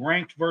was a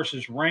ranked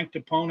versus ranked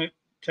opponent.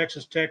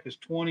 Texas Tech is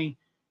 20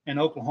 and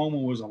Oklahoma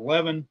was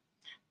 11.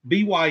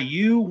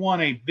 BYU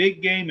won a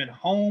big game at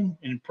home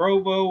in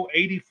Provo,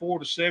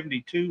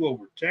 84-72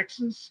 over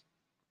Texas.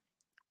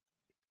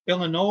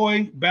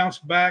 Illinois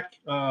bounced back,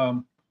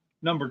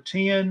 number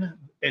 10,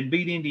 and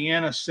beat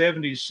Indiana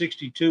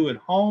 70-62 at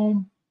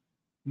home.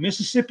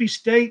 Mississippi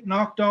State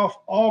knocked off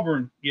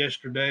Auburn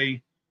yesterday,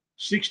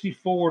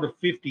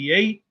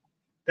 64-58.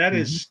 That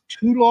is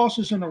 2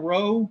 losses in a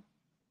row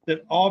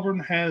that Auburn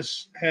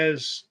has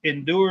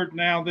endured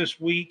now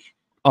this week.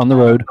 On the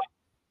road.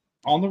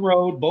 On the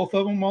road, both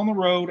of them on the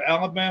road.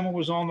 Alabama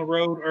was on the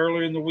road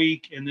earlier in the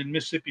week, and then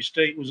Mississippi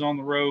State was on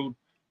the road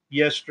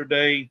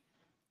yesterday.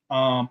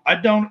 I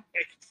don't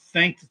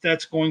think that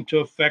that's going to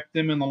affect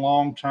them in the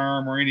long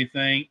term or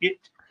anything.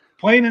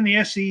 Playing in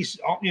the SEC,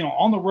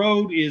 on the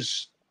road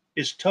is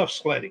tough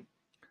sledding.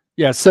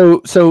 Yeah.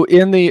 So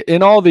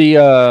in all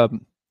the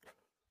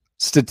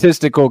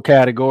statistical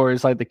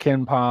categories like the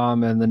Ken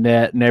Palm and the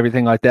net and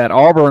everything like that,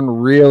 Auburn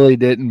really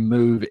didn't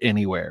move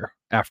anywhere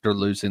after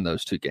losing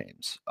those 2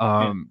 games.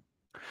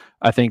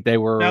 I think they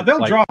were. Now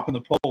they'll drop in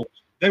the polls.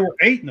 They were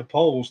 8 in the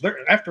polls.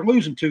 They're after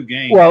losing 2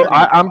 games. Well,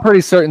 I'm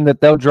pretty certain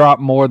that they'll drop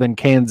more than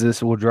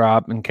Kansas will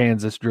drop, and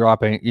Kansas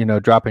dropping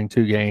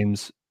 2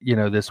 games,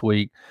 this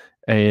week,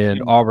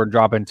 and Auburn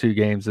dropping 2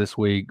 games this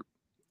week.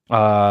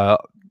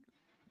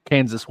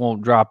 Kansas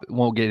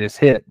won't get his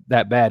hit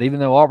that bad, even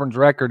though Auburn's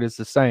record is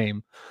the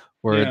same,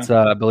 where it's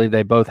I believe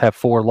they both have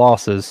 4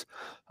 losses.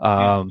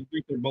 I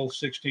think they're both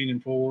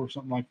 16-4 or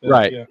something like that.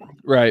 Right, yeah.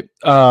 Right.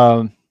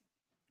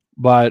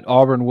 But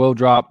Auburn will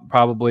drop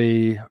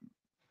probably.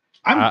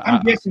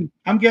 I'm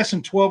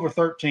guessing 12 or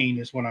 13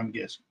 is what I'm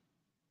guessing.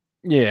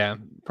 Yeah,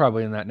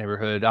 probably in that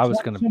neighborhood. I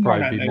was going to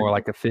probably be more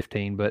like a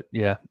 15, but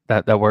yeah,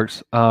 that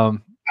works.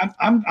 I'm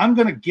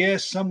going to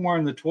guess somewhere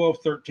in the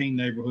 12-13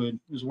 neighborhood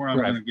is where I'm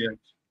going to guess.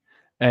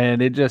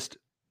 And it just,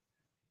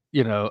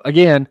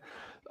 again,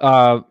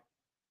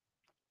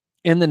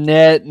 in the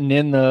net and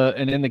in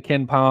the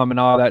Ken Palm and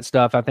all that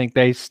stuff, I think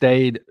they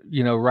stayed,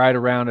 right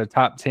around a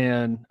top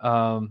 10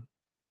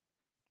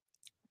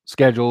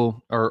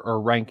 schedule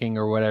or ranking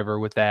or whatever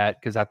with that,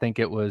 because I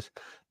think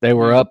they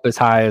were up as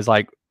high as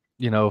 5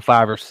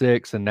 or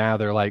 6, and now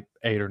they're like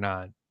 8 or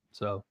 9.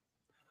 So,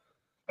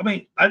 I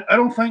mean, I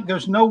don't think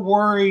there's no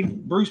worry.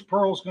 Bruce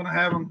Pearl's going to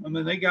have them. I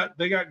mean, they got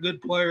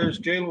good players.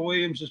 Jalen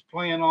Williams is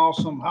playing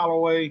awesome.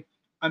 Holloway.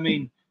 I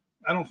mean,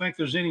 I don't think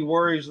there's any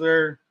worries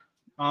there.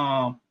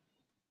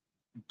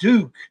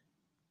 Duke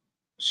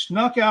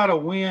snuck out a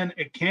win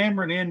at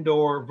Cameron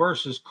Indoor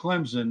versus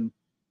Clemson.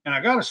 And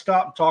I got to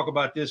stop and talk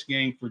about this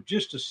game for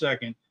just a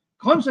second.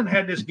 Clemson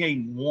had this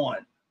game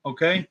won,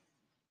 okay?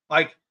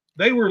 Like,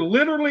 they were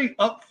literally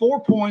up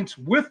 4 points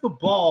with the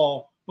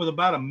ball with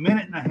about a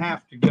minute and a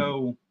half to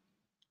go.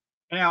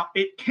 Now,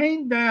 it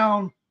came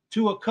down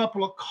to a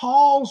couple of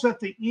calls at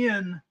the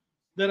end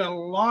that a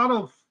lot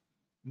of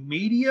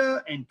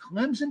media and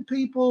Clemson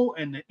people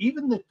and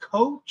even the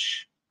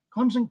coach,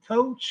 Clemson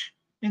coach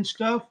and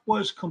stuff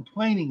was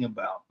complaining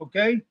about,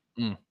 okay?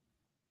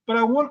 But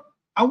I want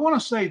to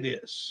say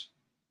this.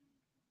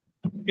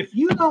 If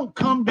you don't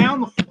come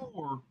down the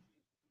floor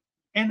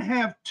and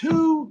have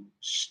 2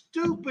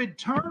 stupid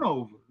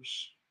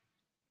turnovers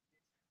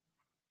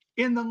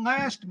in the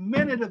last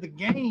minute of the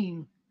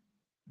game,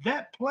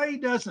 that play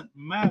doesn't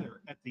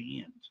matter at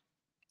the end.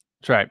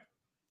 That's right.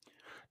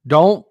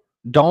 Don't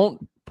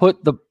put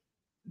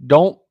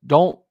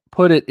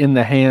it in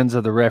the hands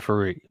of the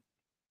referee.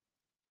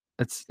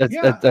 That's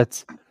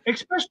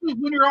especially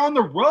when you're on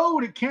the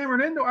road at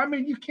Cameron Indoor. I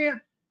mean, you can't,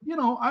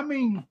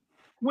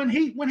 when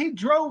he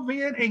drove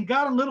in and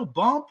got a little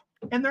bump,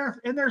 and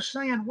they're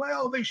saying,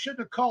 well, they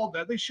shouldn't have called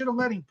that. They should have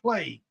let him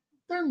play.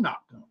 They're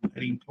not going to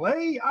let him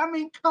play. I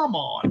mean, come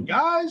on,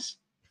 guys.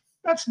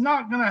 That's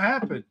not going to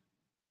happen.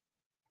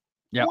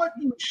 Yep. What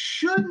you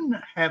shouldn't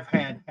have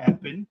had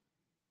happen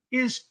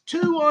is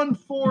 2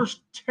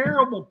 unforced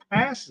terrible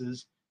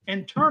passes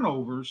and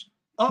turnovers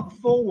up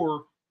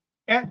 4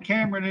 at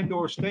Cameron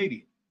Indoor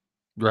Stadium.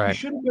 Right. You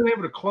should have been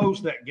able to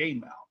close that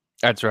game out.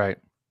 That's right.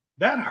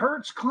 That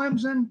hurts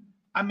Clemson.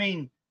 I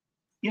mean,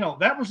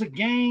 that was a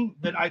game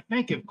that I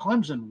think if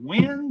Clemson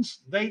wins,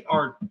 they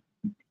are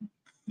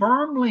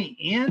firmly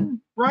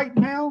in right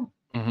now.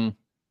 Mm-hmm.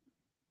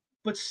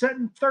 But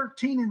setting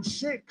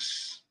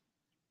 13-6,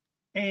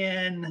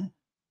 and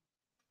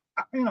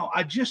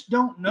I just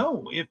don't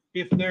know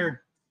if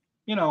they're,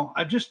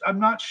 I'm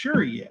not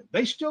sure yet.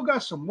 They still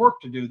got some work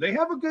to do. They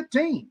have a good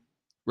team.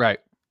 Right.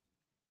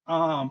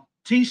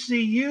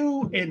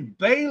 TCU and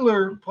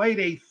Baylor played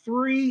a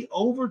 3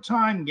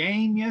 overtime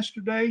game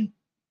yesterday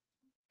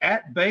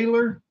at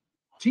Baylor.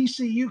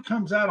 TCU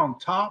comes out on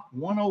top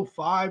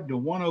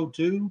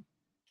 105-102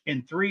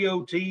 in 3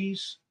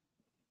 OTs.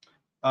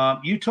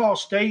 Utah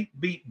State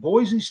beat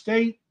Boise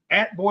State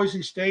at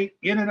Boise State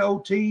in an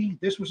OT.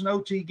 This was an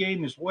OT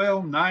game as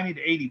well,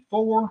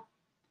 90-84.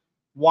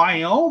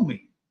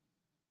 Wyoming,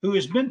 who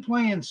has been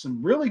playing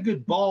some really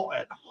good ball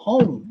at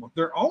home.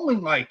 They're only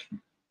like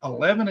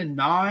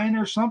 11-9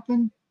 or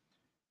something,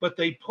 but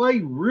they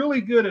play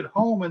really good at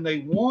home, and they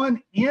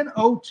won in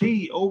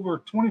OT over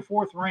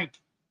 24th ranked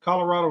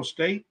Colorado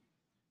State,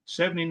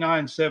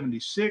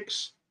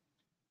 79-76.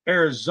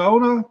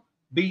 Arizona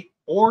beat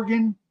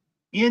Oregon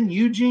in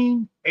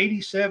Eugene,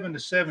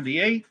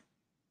 87-78.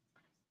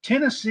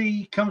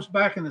 Tennessee comes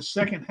back in the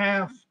second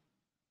half,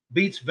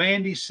 beats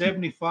Vandy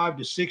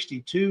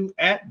 75-62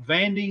 at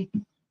Vandy.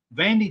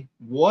 Vandy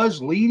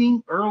was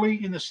leading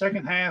early in the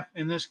second half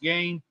in this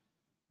game,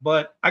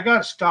 but I got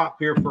to stop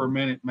here for a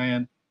minute,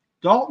 man.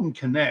 Dalton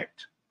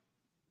Connect.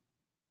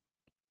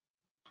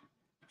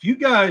 If you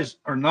guys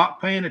are not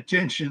paying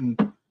attention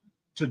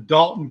to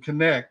Dalton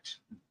Connect,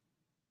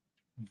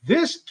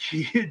 this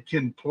kid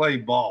can play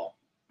ball.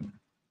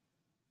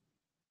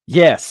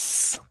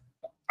 Yes.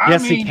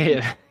 He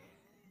can.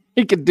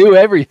 He can do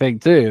everything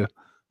too.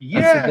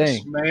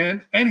 Yes,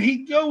 man. And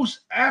he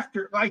goes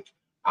after, like,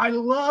 I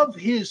love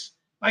his,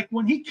 like,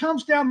 when he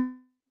comes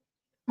down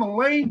the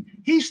lane,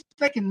 he's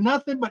thinking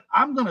nothing but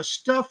I'm going to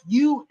stuff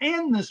you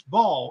and this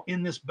ball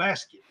in this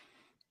basket.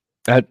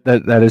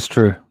 That is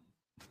true.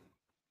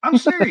 I'm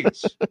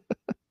serious.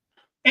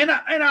 and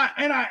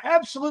I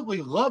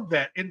absolutely love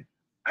that. And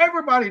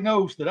everybody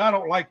knows that I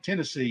don't like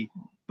Tennessee,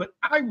 but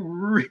I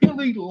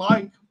really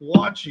like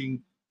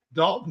watching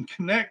Dalton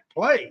Connect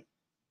play.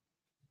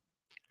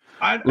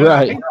 I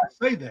hate to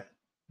say that,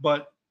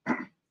 but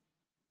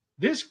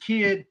this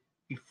kid,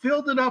 he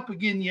filled it up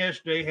again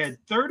yesterday, had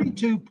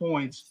 32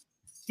 points.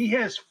 He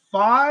has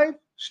 5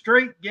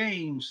 straight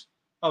games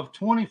of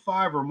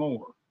 25 or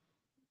more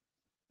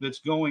that's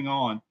going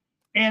on.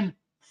 And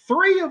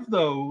 3 of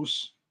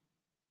those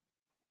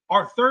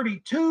are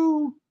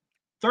 32,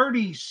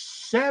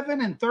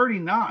 37, and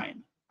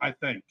 39, I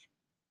think.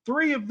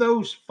 3 of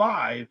those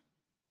 5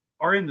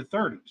 are in the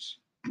 30s.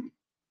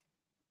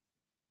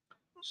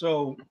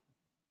 So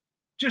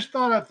just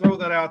thought I'd throw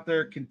that out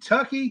there.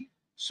 Kentucky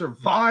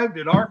survived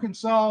at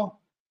Arkansas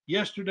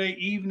yesterday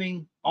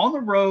evening on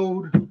the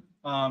road,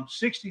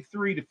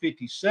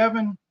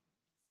 63-57.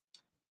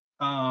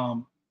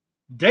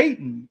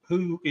 Dayton,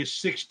 who is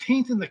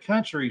 16th in the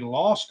country,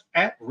 lost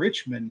at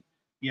Richmond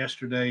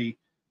yesterday,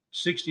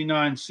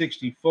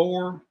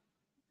 69-64.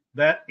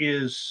 That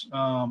is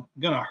going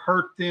to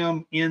hurt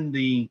them in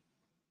the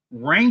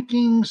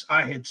rankings.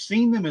 I had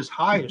seen them as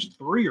high as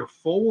 3 or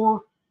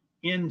 4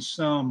 in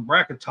some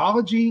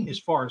bracketology as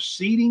far as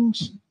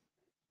seedings.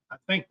 I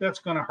think that's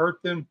going to hurt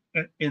them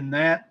in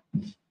that.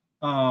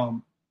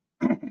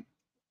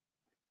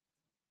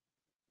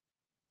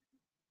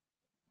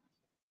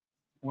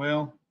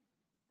 Well,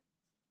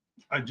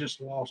 I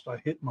just lost. I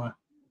hit my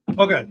 –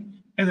 okay.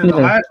 And then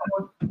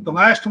the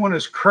last one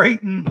is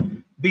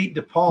Creighton beat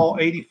DePaul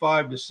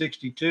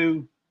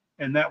 85-62,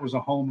 and that was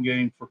a home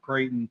game for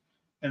Creighton.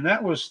 And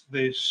that was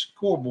the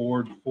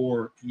scoreboard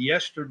for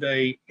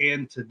yesterday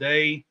and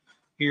today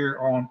here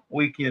on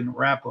Weekend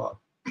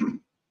Wrap-Up.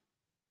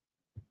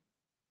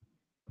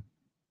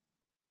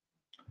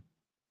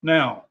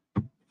 Now,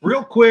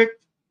 real quick,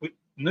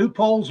 new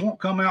polls won't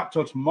come out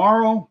till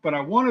tomorrow, but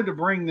I wanted to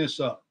bring this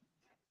up.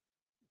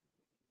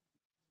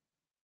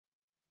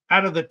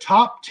 Out of the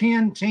top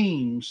 10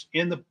 teams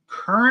in the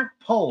current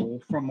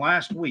poll from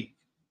last week,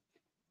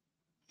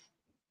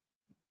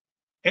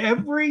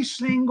 every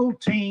single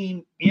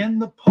team in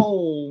the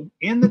poll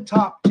in the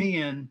top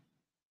 10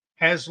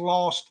 has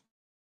lost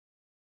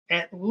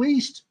at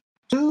least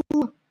 2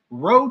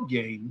 road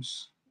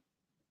games,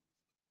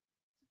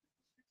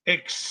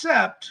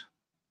 except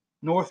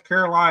North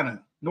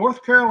Carolina.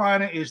 North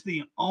Carolina is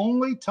the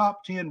only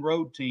top 10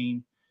 road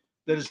team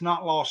that has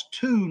not lost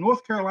 2.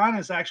 North Carolina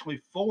is actually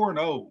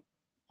 4-0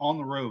 on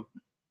the road.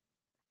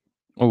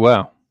 Oh,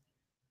 wow.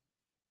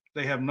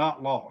 They have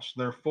not lost.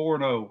 They're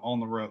 4-0 on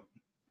the road.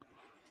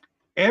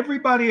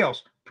 Everybody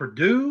else,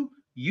 Purdue,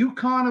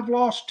 UConn have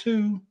lost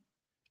 2.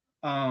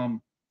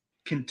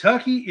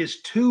 Kentucky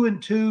is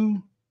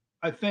 2-2,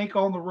 I think,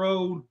 on the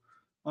road.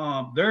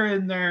 They're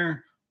in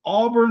there.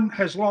 Auburn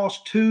has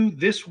lost 2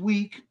 this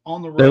week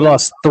on the road. They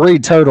lost 3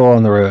 total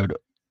on the road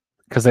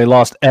because they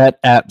lost at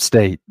App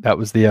State. That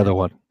was the other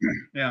one.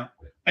 Yeah.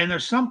 And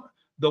there's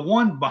the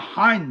one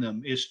behind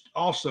them is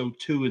also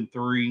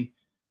 2-3,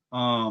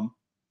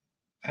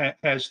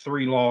 has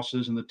 3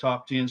 losses in the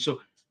top 10.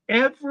 So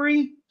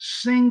every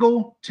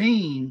single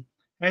team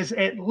has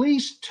at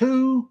least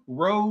 2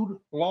 road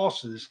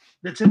losses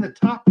that's in the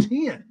top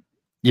 10.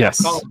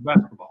 Yes. College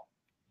basketball,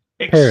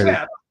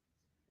 except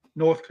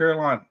North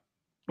Carolina.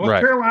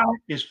 North Carolina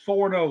is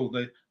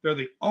 4-0. They're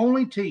the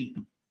only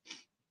team.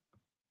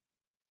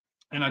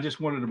 And I just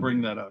wanted to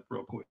bring that up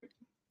real quick.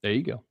 There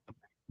you go.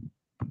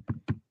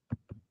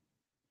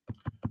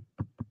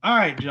 All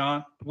right,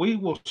 John. We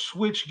will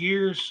switch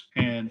gears,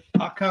 and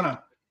I kind of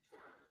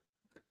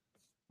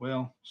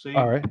see.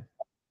 All right.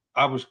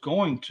 I was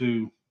going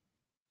to.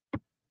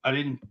 I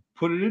didn't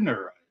put it in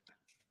there.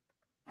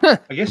 Huh.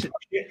 I guess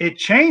it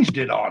changed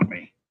it on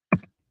me.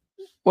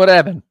 What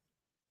happened?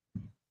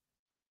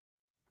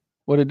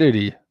 What did it do to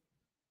you?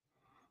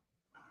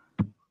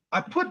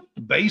 I put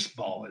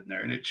baseball in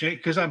there, and it changed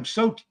because I'm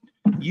so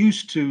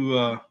used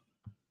to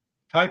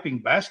typing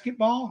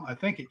basketball. I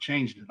think it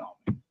changed it on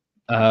me.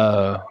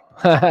 Oh.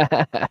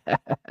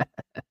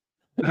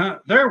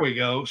 There we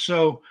go.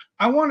 So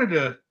I wanted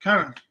to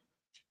kind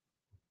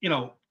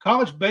of,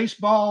 college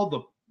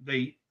baseball.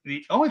 The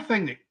only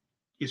thing that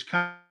is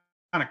kind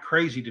of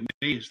crazy to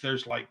me is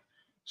there's like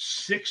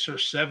 6 or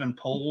 7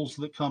 polls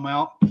that come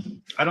out.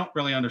 I don't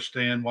really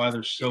understand why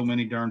there's so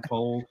many darn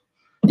polls.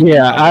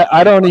 Yeah,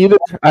 I don't either.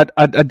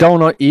 I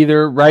don't know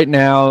either right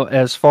now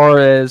as far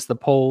as the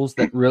polls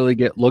that really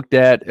get looked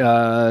at.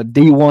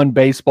 D1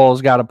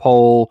 baseball's got a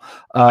poll.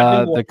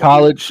 The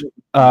college,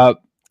 I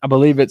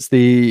believe it's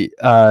the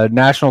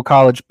National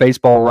College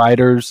Baseball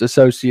Writers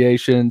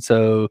Association.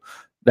 So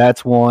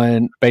that's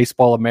one.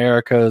 Baseball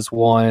America is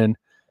one.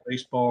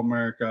 Baseball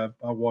America,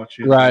 I watch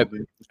it. Right.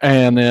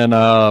 And then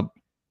I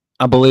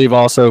believe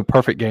also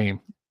Perfect Game.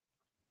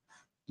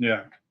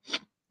 Yeah.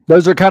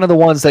 Those are kind of the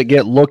ones that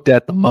get looked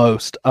at the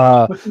most.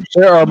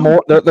 There are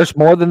more. There's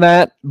more than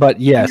that,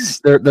 but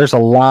yes, there's a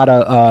lot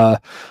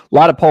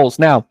of polls.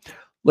 Now,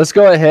 let's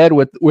go ahead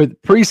with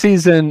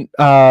preseason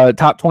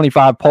top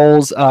 25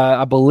 polls.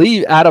 I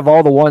believe out of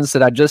all the ones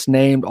that I just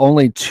named,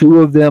 only 2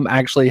 of them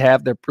actually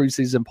have their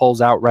preseason polls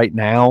out right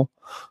now.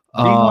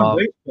 D1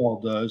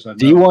 baseball does. I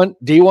know.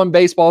 D1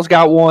 baseball's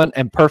got one,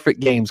 and Perfect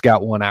Game's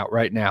got one out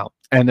right now,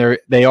 and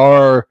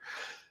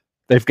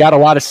they've got a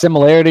lot of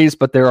similarities,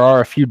 but there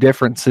are a few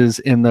differences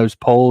in those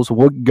polls.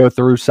 We'll go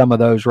through some of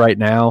those right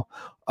now.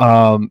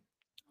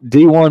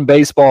 D1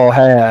 baseball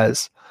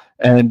has,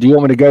 and do you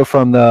want me to go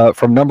from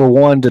number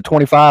 1 to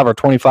 25 or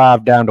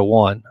 25 down to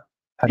 1?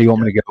 How do you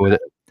want me to go with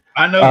it?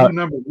 I know who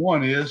number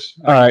 1 is.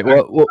 All right.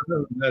 Well, I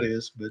know who that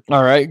is. But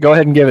all right. Go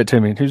ahead and give it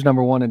to me. Who's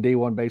number 1 in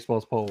D1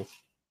 baseball's polls?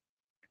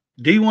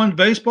 D1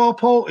 baseball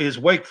poll is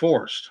Wake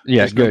Forest.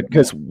 Yeah, good,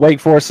 because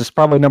Wake Forest is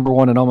probably number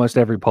 1 in almost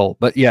every poll.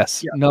 But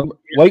yes,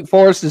 Wake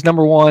Forest is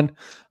number 1.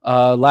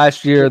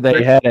 Last year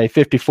they had a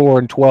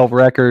 54-12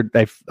 record.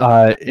 They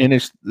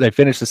finished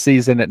the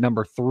season at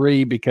number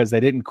 3 because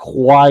they didn't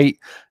quite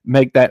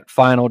make that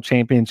final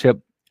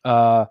championship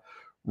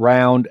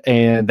round,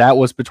 and that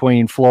was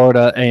between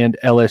Florida and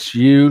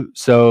LSU.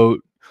 So.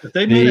 But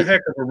they made a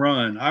heck of a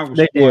run.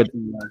 They did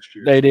last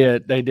year. They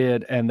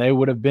did, and they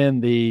would have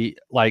been the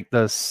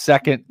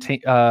second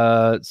team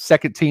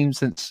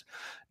since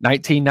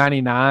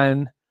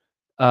 1999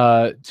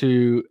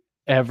 to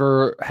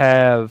ever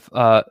have,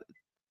 I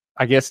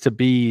guess, to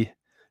be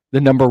the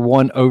number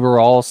 1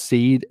 overall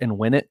seed and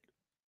win it.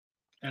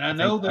 And I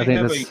know they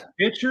have a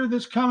pitcher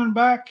that's coming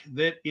back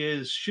that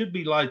should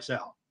be lights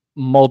out.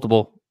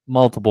 Multiple,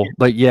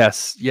 but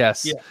yes. Yeah.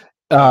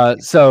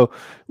 So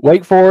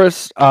Wake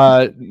Forest,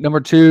 number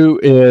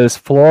 2 is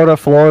Florida.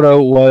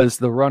 Florida was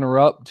the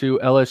runner-up to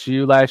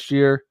LSU last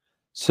year.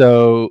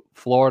 So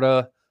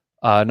Florida,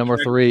 number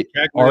 3.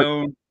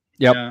 Caglione.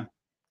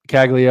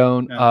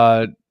 Caglione.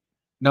 Yeah.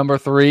 Number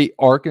 3,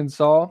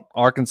 Arkansas.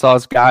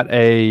 Arkansas's got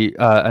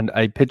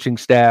a pitching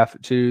staff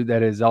too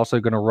that is also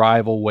going to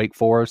rival Wake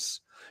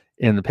Forest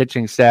in the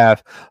pitching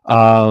staff.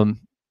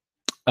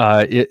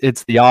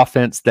 It's the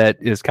offense that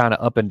is kind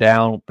of up and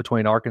down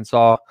between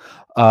Arkansas.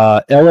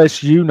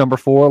 LSU, number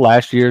 4,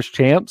 last year's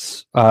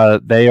champs.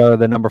 They are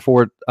the number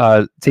 4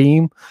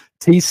 team.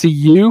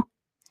 TCU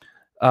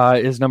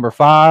is number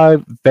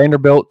 5.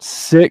 Vanderbilt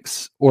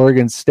 6.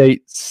 Oregon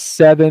State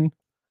 7.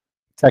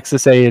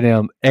 Texas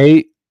A&M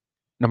 8.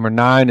 Number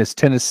 9 is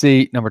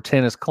Tennessee. Number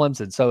 10 is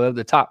Clemson. So of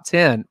the top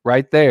 10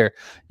 right there,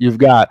 you've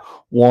got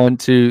 1,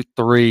 2,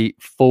 3,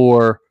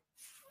 4,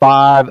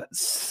 5,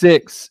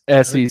 6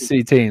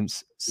 SEC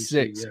teams.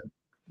 6. Yeah.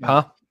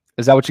 Huh?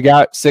 Is that what you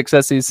got? 6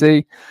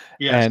 SEC?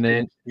 Yeah.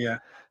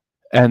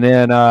 And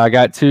then I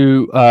got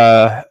two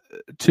of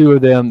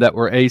them that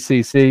were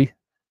ACC.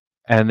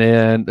 And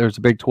then there's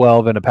a Big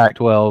 12 and a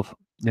Pac-12,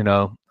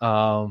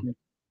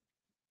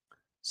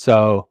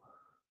 So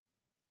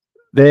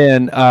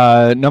then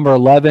number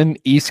 11,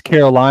 East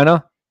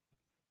Carolina.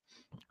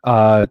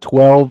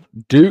 12,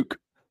 Duke.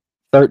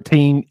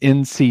 13,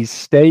 NC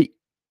State.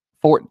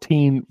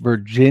 14,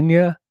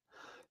 Virginia.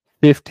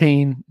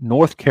 15,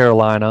 North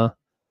Carolina.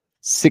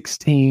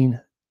 16,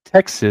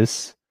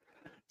 Texas.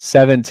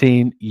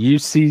 17,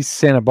 UC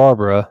Santa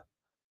Barbara.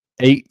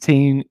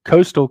 18,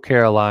 Coastal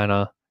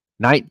Carolina.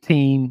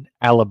 19,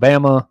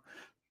 Alabama.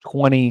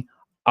 20,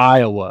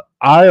 Iowa.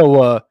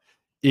 Iowa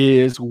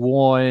is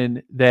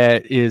one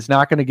that is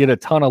not going to get a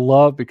ton of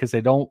love because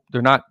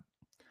they're not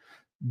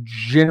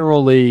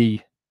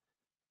generally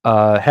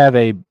have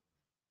a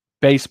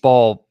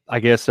baseball, I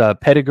guess,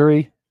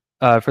 pedigree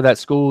for that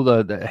school,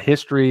 the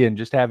history and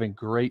just having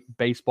great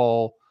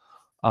baseball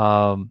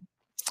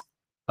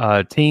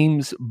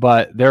teams,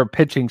 but their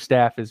pitching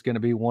staff is going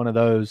to be one of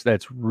those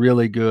that's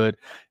really good.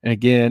 And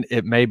again,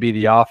 it may be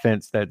the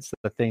offense that's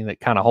the thing that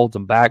kind of holds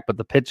them back, but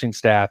the pitching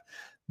staff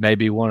may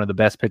be one of the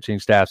best pitching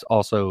staffs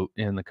also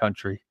in the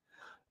country.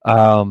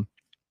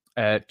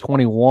 At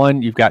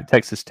 21, you've got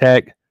Texas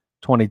Tech,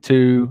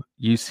 22,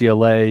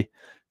 UCLA,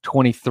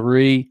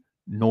 23,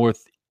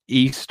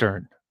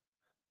 Northeastern.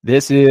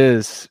 This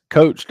is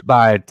coached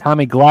by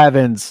Tommy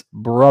Glavine's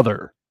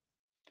brother,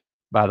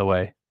 by the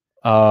way.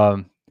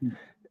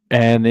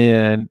 And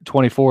then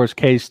 24 is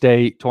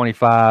K-State,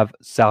 25,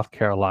 South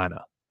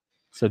Carolina.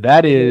 So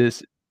that's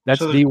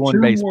D1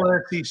 two baseball.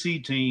 More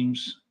SEC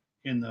teams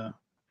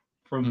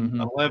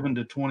from 11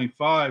 to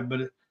 25,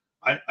 but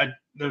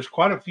there's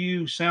quite a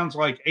few, sounds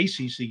like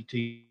ACC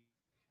teams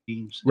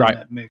in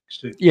that mix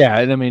too. Yeah,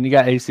 and I mean you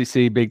got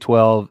ACC, Big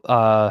 12,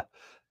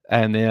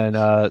 and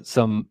then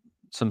some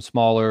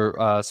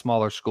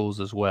smaller schools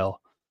as well.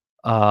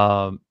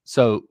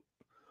 So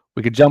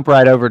we could jump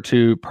right over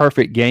to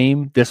Perfect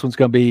Game. This one's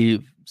going to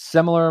be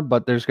similar,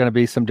 but there's going to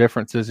be some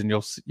differences, and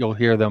you'll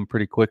hear them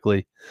pretty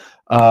quickly.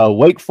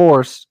 Wake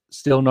Forest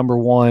still number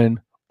 1,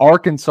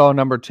 Arkansas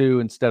number 2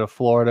 instead of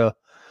Florida.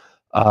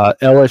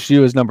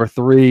 LSU is number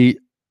 3,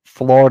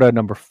 Florida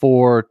number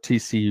 4,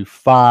 TCU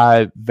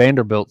 5,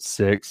 Vanderbilt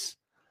 6.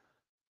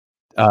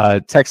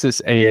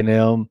 Texas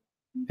A&M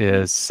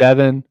is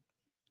 7,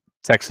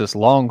 Texas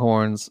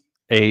Longhorns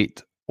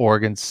 8,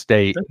 Oregon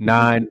State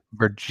 9,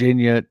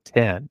 Virginia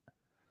 10.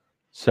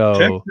 So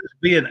Texas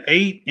being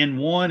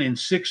 8-1 and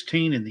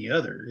 16 in the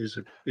other is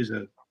a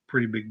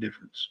pretty big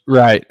difference,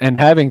 right? And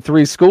having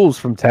 3 schools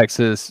from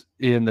Texas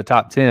in the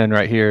top 10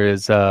 right here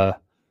is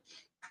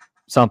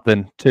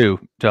something too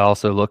to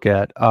also look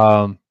at.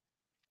 And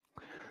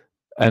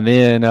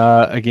then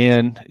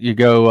again, you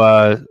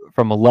go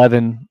from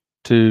 11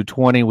 to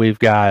 20. We've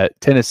got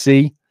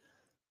Tennessee,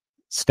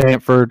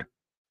 Stanford.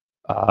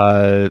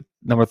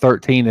 Number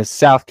 13 is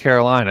South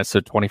Carolina. So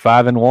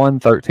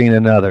 25-1, 13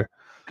 another.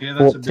 Yeah,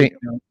 that's 14, a big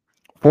deal.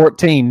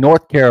 14,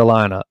 North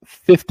Carolina.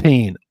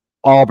 15,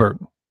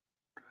 Auburn.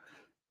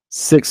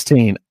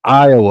 16,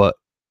 Iowa.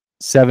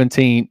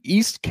 17,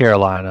 East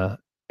Carolina.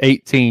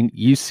 18,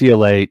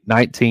 UCLA.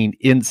 19,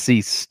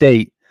 NC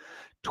State.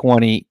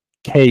 20,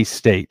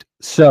 K-State.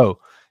 So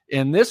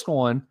in this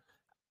one,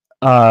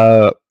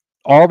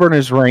 Auburn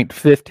is ranked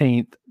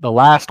 15th. The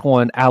last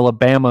one,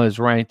 Alabama, is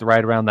ranked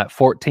right around that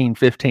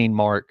 14-15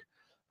 mark.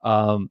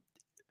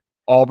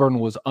 Auburn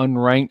was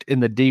unranked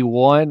in the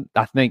D1.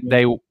 I think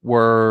they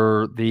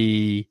were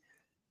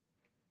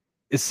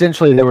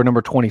essentially they were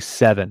number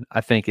 27,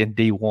 I think, in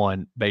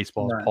D1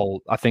 baseball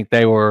poll. I think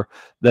they were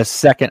the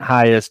second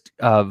highest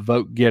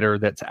vote getter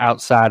that's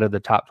outside of the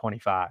top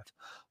 25.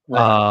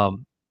 Right.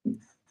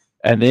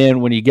 And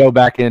then when you go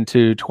back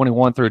into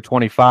 21 through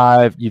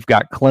 25, you've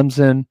got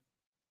Clemson,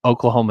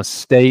 Oklahoma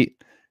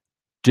State,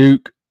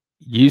 Duke,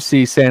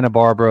 UC Santa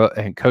Barbara,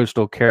 and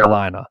Coastal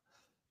Carolina.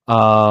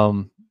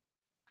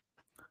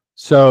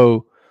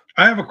 So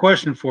I have a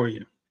question for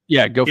you.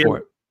 Yeah, go for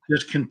it.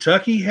 Does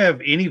Kentucky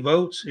have any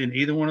votes in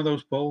either one of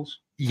those polls?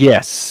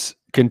 Yes.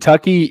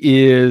 Kentucky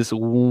is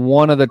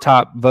one of the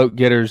top vote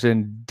getters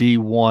in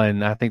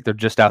D1. I think they're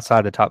just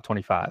outside the top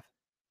 25.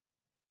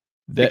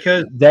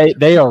 Because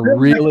they are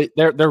really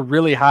they're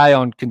really high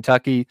on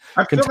Kentucky.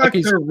 I feel like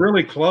they're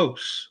really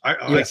close.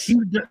 Yes.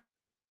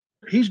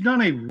 He's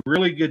done a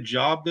really good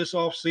job this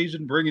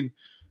offseason bringing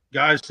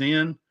guys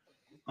in.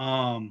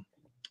 And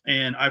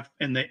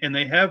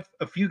they have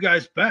a few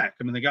guys back.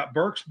 I mean, they got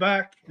Burks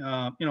back,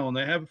 and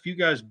they have a few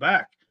guys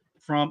back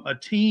from a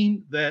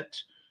team that,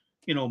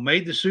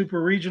 made the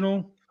Super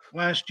Regional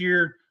last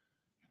year,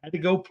 had to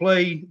go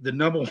play the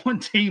number 1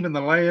 team in the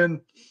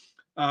land,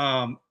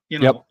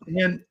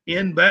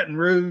 in Baton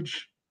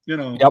Rouge,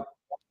 Yep.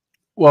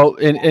 Well,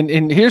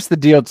 and here's the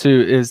deal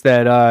too, is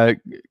that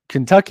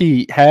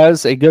Kentucky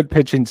has a good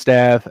pitching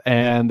staff,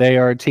 and they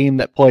are a team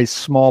that plays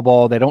small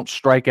ball. They don't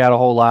strike out a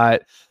whole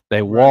lot.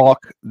 They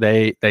walk,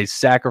 they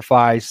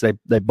sacrifice,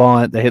 they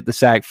bunt, they hit the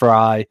sac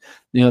fly.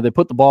 They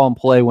put the ball in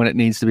play when it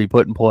needs to be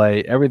put in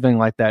play, everything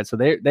like that. So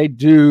they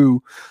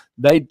do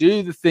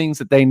the things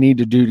that they need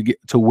to do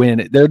to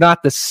win. They're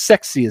not the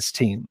sexiest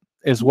team,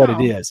 is what it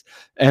is.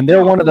 And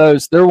they're one of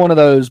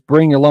those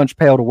bring your lunch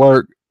pail to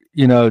work,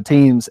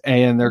 teams,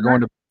 and they're going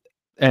to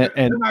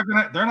they're not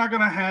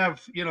gonna have,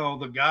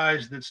 the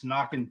guys that's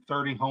knocking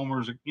 30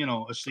 homers,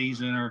 a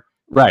season or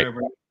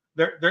whatever.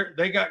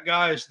 They got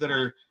guys that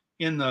are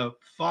in the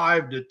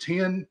 5 to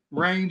 10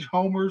 range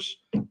homers,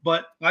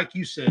 but like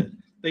you said,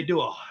 they do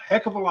a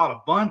heck of a lot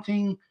of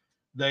bunting.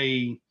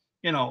 They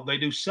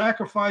do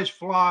sacrifice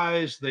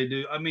flies. They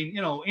do,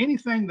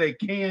 anything they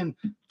can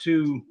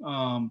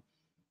to,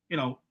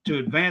 to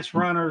advance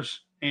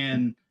runners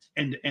and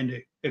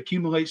to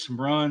accumulate some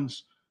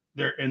runs.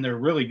 They're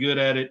really good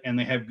at it, and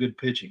they have good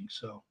pitching.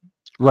 So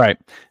right,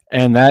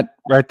 And that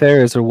right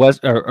there is a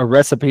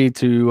recipe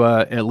to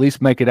at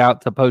least make it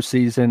out to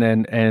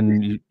postseason,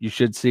 and you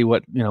should see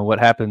what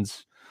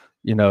happens,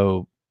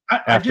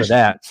 after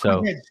that.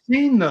 So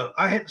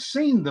I had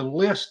seen the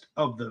list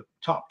of the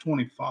top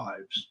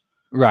 25s.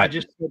 right. I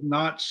just had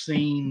not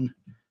seen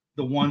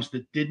the ones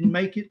that didn't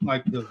make it,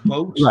 like the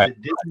votes Right.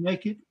 that didn't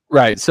make it.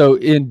 Right. So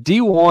in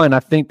D1, I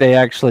think they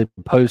actually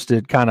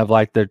posted kind of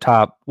like their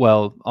top.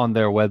 Well, on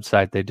their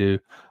website they do.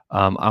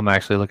 I'm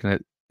actually looking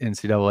at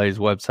NCAA's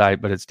website,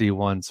 but it's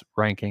D1's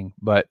ranking.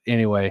 But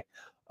anyway,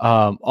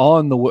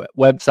 on the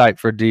website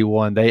for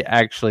D1, they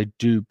actually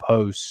do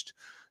post,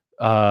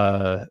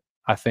 I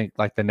think,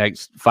 like the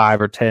next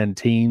 5 or 10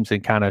 teams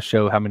and kind of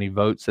show how many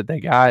votes that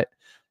they got.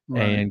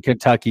 Right. And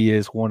Kentucky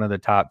is one of the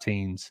top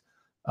teams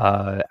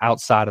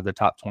outside of the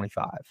top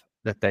 25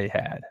 that they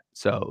had.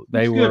 So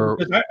they were.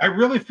 I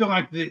really feel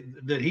like the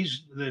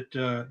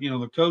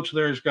coach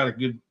there has got a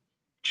good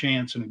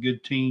chance and a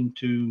good team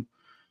to,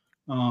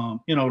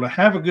 to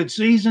have a good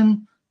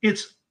season.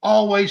 It's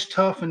always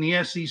tough in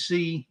the SEC.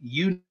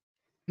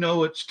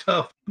 It's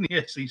tough in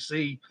the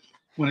SEC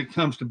when it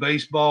comes to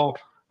baseball.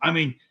 I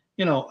mean,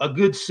 a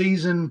good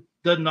season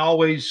doesn't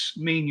always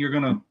mean you're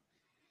going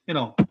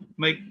to,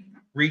 make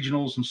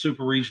regionals and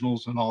super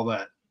regionals and all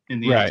that in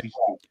the SEC.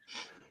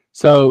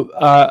 So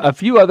a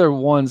few other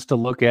ones to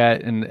look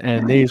at,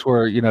 and these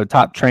were,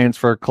 top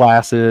transfer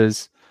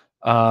classes.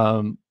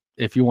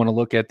 If you want to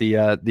look at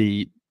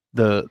the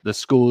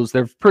schools,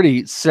 they're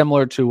pretty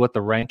similar to what the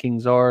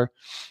rankings are.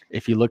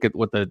 If you look at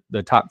what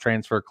the top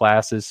transfer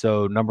classes,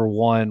 so number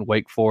 1,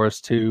 Wake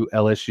Forest; 2,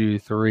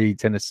 LSU; 3,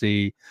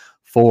 Tennessee;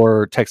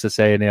 4, Texas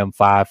A&M;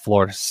 5,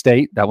 Florida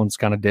State. That one's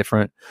kind of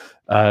different.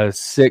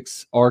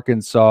 6,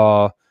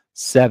 Arkansas;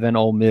 7,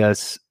 Ole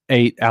Miss;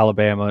 8,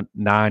 Alabama;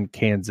 9,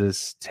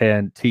 Kansas;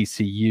 10,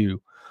 TCU.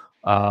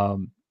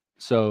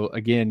 So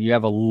again, you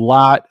have a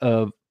lot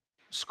of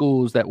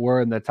schools that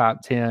were in the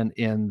top 10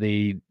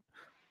 in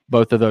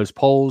both of those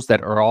polls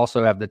that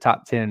also have the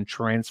top 10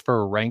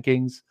 transfer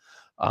rankings.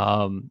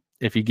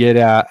 If you get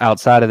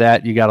outside of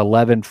that, you got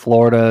 11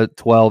 Florida,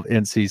 12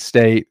 NC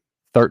State,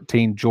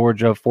 13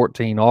 Georgia,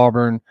 14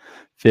 Auburn,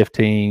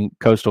 15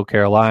 Coastal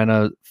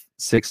Carolina,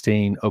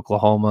 16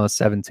 Oklahoma,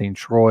 17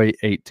 Troy,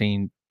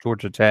 18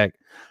 Georgia Tech,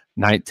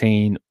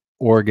 19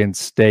 Oregon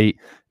State,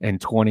 and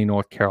 20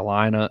 North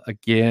Carolina.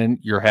 Again,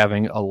 you're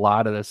having a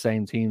lot of the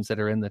same teams that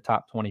are in the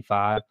top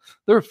 25.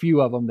 There are a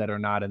few of them that are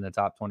not in the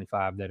top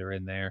 25 that are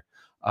in there.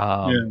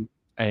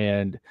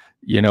 And,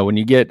 when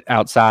you get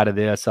outside of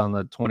this on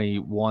the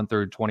 21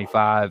 through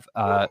 25,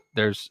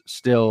 there's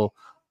still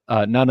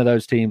none of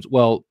those teams.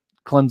 Well,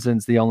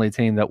 Clemson's the only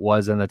team that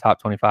was in the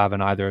top 25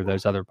 in either of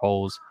those other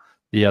polls.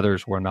 The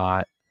others were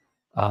not.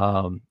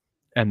 And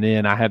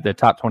then I have the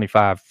top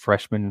 25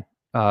 freshman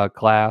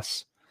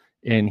class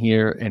in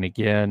here. And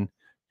again,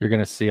 you're going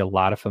to see a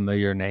lot of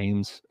familiar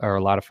names or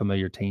a lot of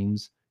familiar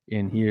teams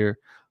in here.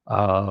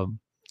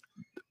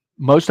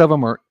 Most of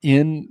them are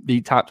in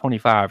the top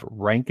 25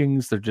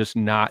 rankings. They're just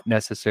not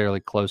necessarily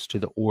close to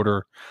the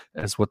order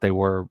as what they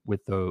were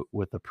with the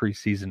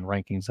preseason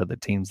rankings of the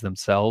teams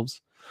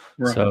themselves.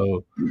 Right.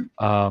 So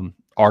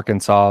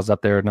Arkansas is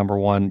up there at number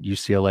 1,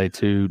 UCLA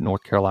 2,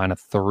 North Carolina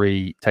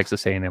 3,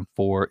 Texas A&M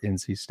 4,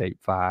 NC State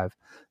 5,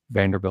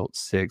 Vanderbilt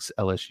 6,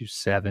 LSU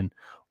 7,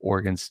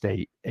 Oregon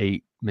State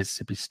 8,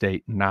 Mississippi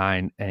State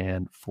 9,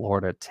 and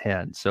Florida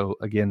 10. So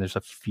again, there's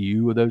a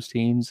few of those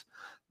teams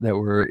that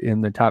were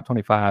in the top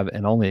 25,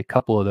 and only a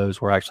couple of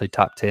those were actually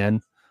top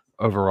 10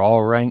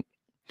 overall ranked.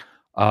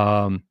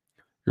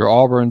 Your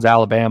Auburns,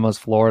 Alabamas,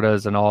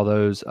 Floridas, and all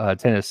those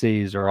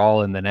Tennessees are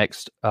all in the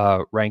next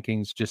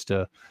rankings. Just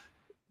to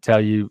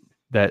tell you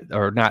that,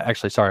 or not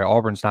actually, sorry,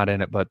 Auburn's not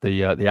in it, but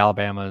the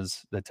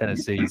Alabamas, the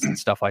Tennessees, and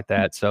stuff like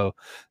that. So,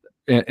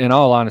 in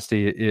all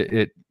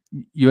honesty,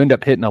 you end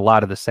up hitting a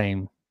lot of the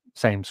same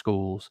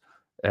schools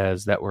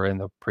as that were in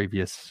the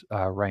previous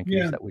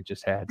rankings that we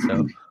just had.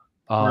 So,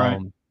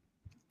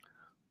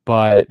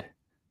 but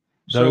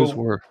those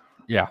were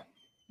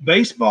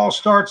Baseball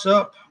starts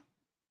up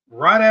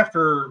right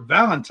after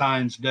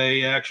Valentine's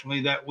Day,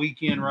 actually, that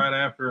weekend right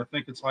after. I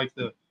think it's like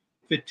the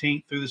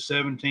 15th through the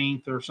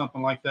 17th or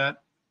something like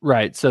that.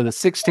 Right. So the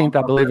 16th,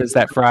 I believe, is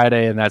that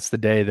Friday, and that's the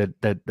day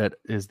that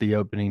is the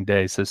opening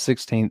day. So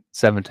 16th,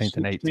 17th,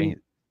 and 18th.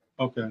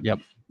 Okay. Yep.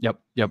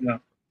 Yeah.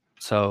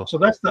 So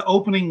that's the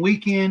opening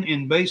weekend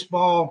in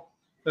baseball.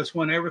 That's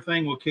when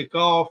everything will kick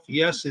off.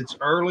 Yes, it's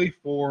early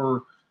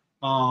for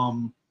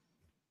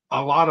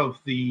a lot of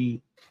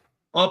the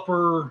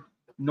upper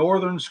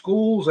northern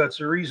schools. That's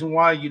the reason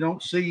why you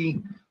don't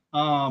see,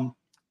 a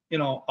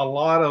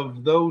lot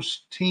of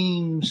those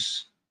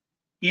teams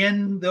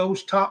in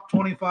those top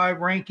 25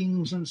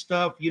 rankings and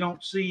stuff. You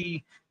don't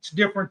see. It's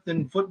different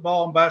than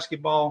football and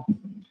basketball.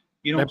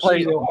 You don't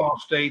see the Ohio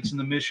States and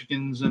the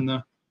Michigans and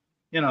the,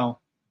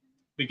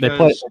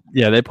 because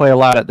they play a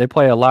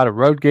lot of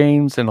road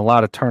games and a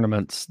lot of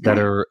tournaments that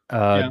are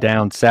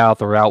down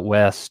south or out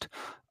west.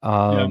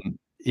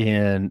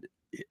 And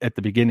at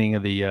the beginning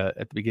of the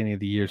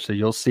year. So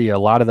you'll see a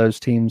lot of those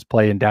teams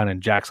playing down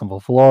in Jacksonville,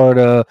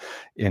 Florida,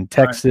 in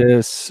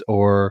Texas,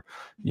 or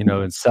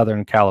in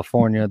Southern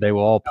California. They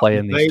will all play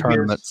in these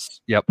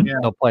tournaments. Yep, yeah,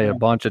 they'll play a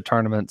bunch of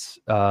tournaments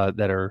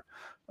that are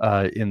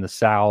in the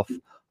South.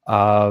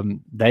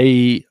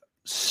 They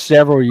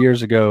several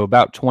years ago,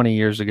 about 20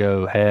 years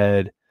ago,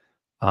 had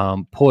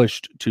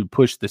push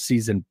the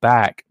season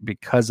back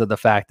because of the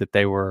fact that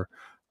they were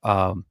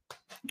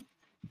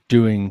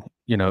doing,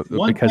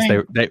 because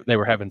they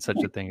were having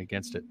such a thing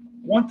against it.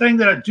 One thing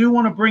that I do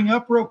want to bring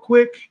up real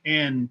quick,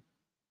 and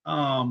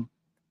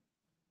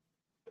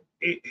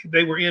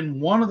they were in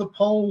one of the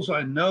polls.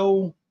 I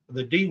know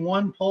the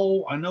D1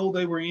 poll. I know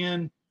they were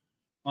in,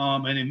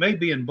 and it may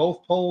be in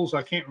both polls.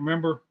 I can't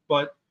remember,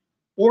 but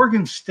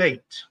Oregon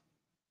State.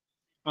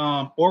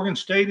 Oregon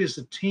State is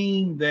the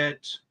team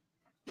that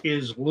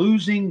is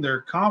losing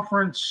their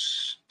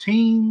conference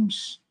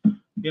teams.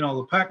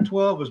 The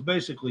Pac-12 is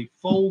basically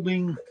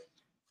folding.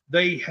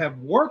 They have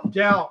worked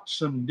out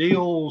some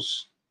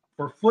deals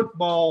for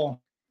football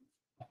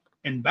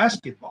and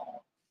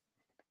basketball.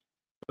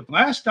 But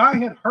last I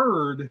had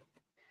heard,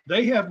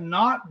 they have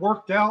not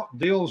worked out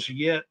deals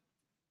yet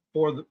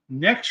for the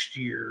next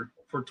year,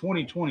 for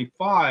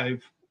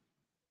 2025,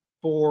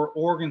 for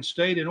Oregon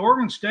State. And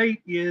Oregon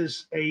State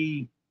is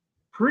a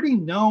pretty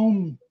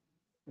known,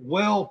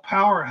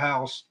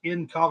 powerhouse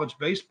in college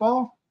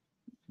baseball.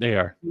 They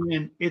are.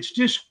 And it's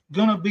just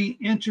going to be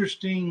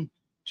interesting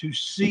to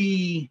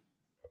see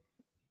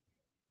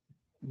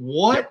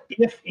what,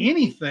 if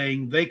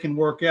anything, they can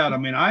work out. I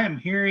mean, I am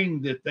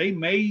hearing that they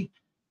may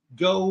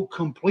go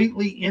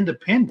completely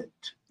independent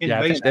in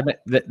baseball. I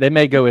think they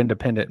may go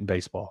independent in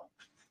baseball.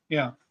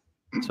 Yeah.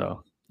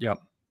 So, yep.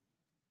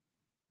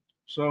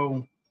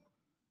 So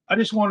I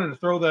just wanted to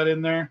throw that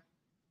in there.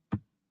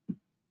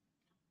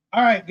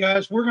 All right,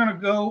 guys, we're going to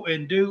go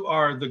and do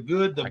the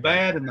good, the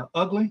bad, and the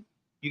ugly.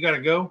 You got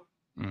to go?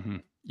 Mm-hmm.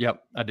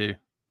 Yep, I do.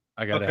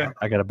 I got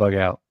to bug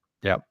out.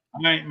 Yep.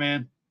 All right,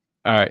 man.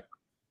 All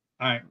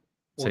right.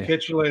 We'll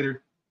catch you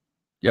later.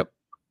 Yep.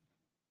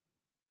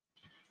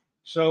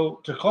 So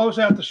to close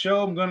out the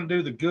show, I'm going to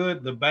do the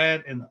good, the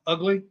bad, and the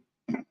ugly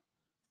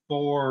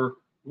for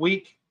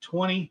week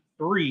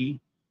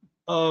 23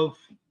 of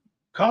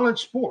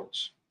college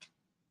sports.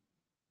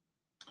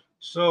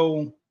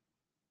 So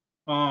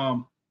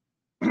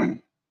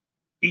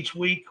each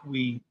week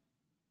we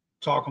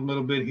talk a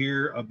little bit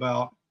here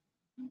about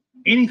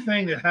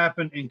anything that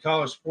happened in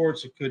college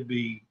sports. It could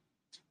be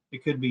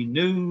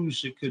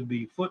news, it could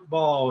be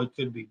football, it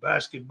could be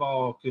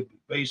basketball, it could be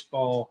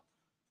baseball.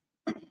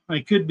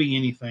 It could be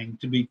anything,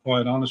 to be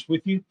quite honest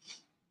with you.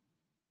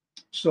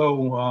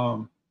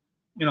 So,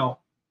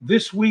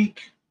 this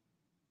week,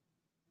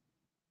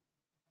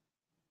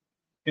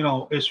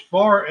 as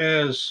far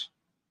as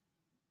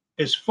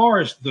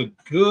the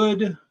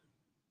good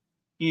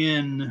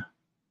in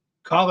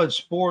college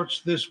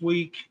sports this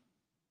week,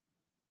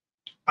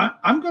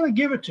 I'm going to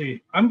give it to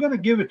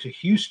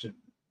Houston.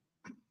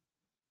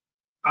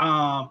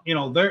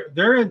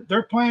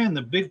 They're playing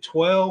the Big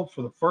 12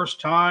 for the first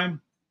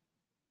time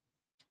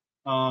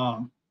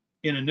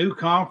in a new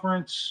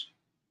conference.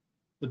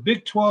 The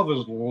Big 12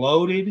 is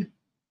loaded.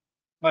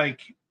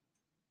 Like,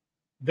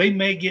 they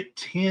may get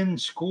 10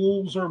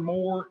 schools or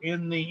more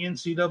in the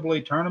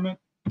NCAA tournament.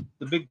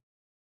 The Big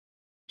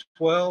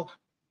 12.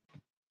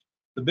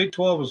 The Big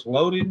 12 is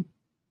loaded.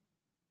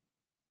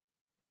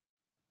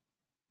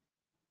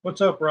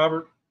 What's up,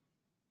 Robert?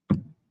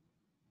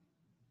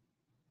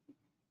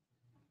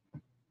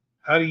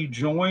 How do you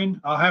join?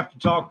 I'll have to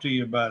talk to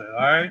you about it. All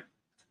right.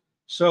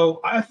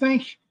 So I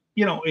think,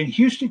 and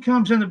Houston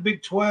comes in the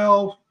Big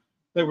 12.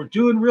 They were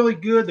doing really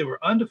good. They were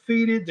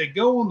undefeated. They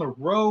go on the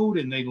road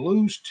and they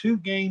lose 2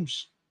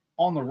 games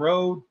on the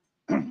road.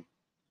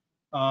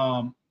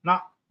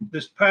 Not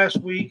this past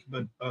week,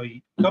 but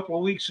a couple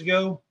of weeks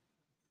ago.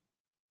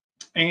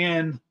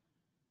 And,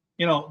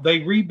 they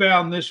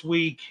rebound this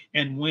week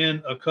and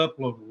win a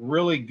couple of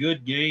really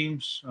good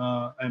games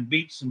and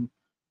beat some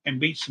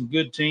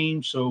good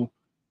teams. So,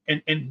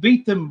 and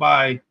beat them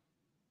by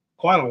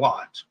quite a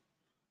lot.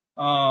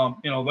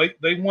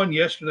 They won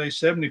yesterday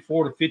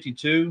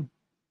 74-52.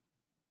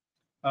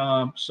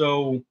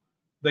 So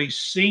they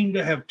seem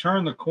to have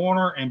turned the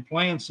corner and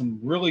playing some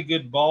really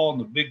good ball in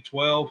the Big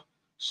 12.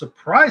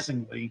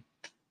 Surprisingly,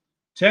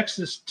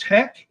 Texas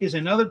Tech is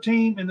another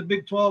team in the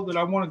Big 12 that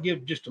I want to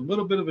give just a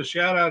little bit of a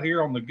shout out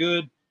here on the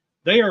good.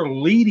 They are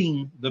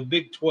leading the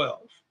Big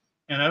 12.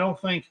 And I don't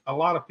think a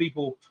lot of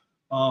people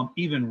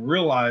even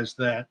realize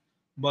that,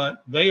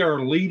 but they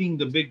are leading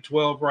the Big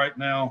 12 right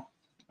now.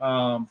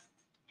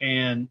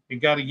 And you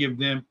got to give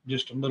them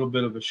just a little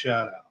bit of a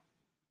shout out.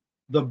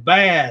 The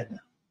bad,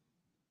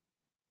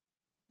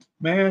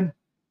 man,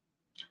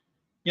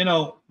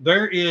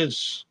 there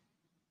is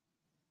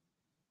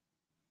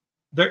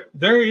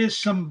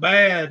some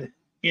bad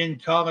in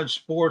college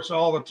sports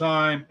all the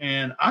time.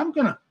 And I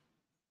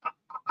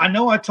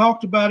know I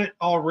talked about it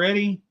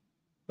already,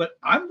 but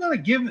I'm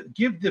going to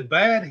give the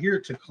bad here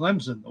to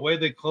Clemson, the way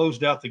they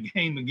closed out the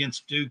game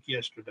against Duke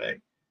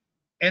yesterday.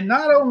 And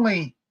not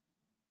only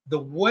the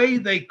way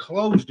they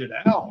closed it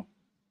out,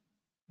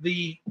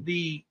 the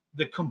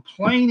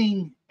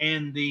complaining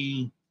and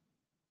the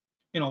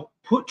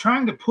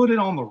trying to put it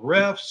on the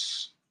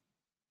refs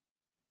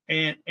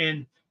and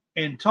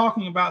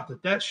talking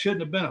about that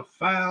shouldn't have been a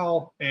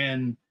foul.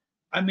 And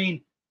I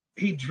mean,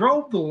 he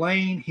drove the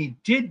lane. He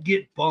did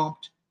get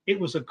bumped. It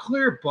was a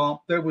clear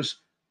bump. There was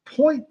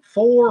 0.4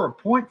 or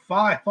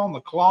 0.5 on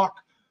the clock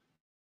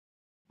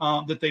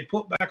that they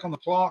put back on the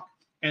clock.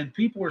 And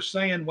people were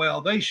saying, well,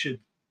 they should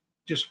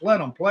just let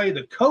them play.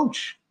 The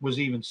coach was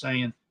even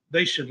saying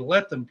they should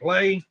let them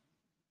play.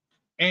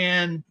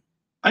 And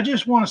I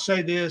just want to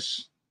say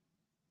this,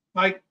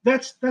 like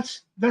that's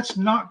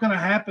not going to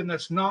happen.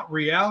 That's not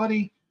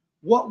reality.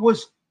 What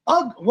was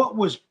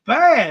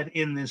bad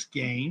in this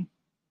game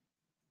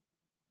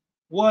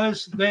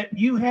was that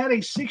you had a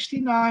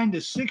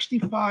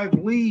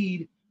 69-65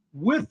 lead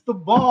with the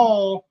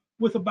ball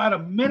with about a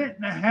minute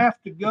and a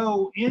half to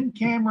go in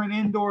Cameron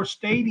Indoor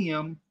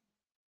Stadium,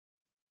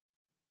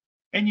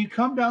 and you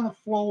come down the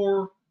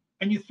floor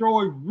and you throw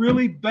a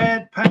really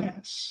bad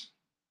pass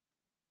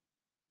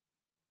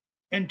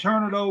and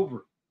turn it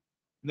over.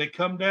 They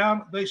come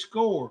down, they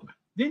score.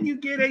 Then you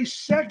get a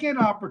second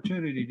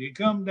opportunity to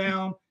come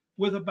down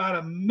with about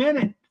a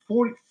minute,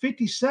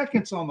 50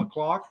 seconds on the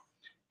clock,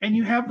 and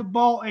you have the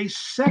ball a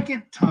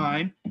second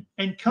time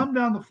and come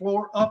down the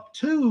floor up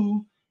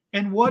 2.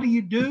 And what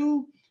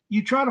do?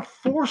 You try to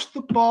force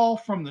the ball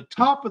from the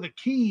top of the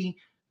key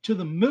to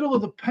the middle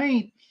of the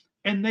paint,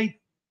 and they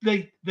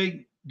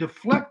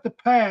deflect the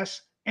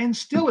pass and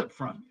steal it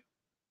from you.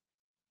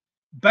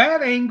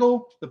 Bad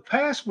angle. The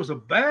pass was a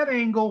bad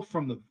angle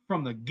from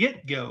the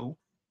get-go.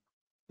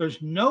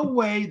 There's no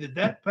way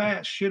that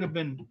pass should have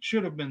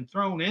been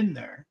thrown in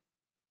there.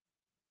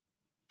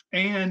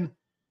 And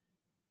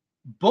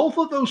both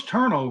of those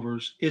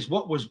turnovers is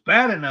what was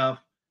bad enough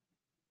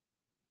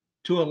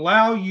to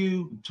allow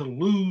you to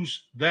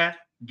lose that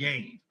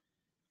game.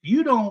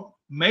 You don't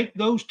make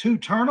those 2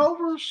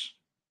 turnovers,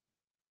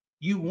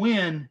 you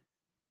win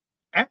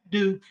at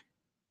Duke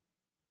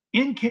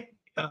in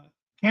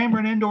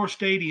Cameron Indoor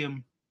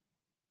Stadium,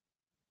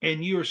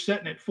 and you are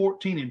sitting at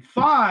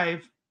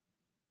 14-5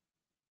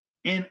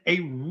 and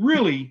a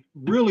really,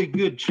 really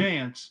good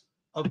chance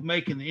of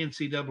making the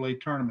NCAA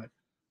tournament.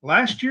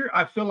 Last year,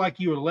 I feel like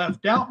you were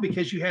left out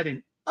because you had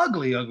an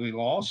ugly, ugly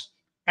loss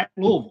at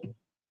Louisville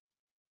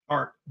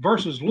or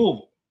versus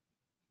Louisville.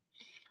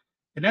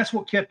 And that's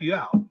what kept you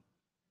out.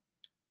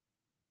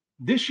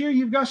 This year,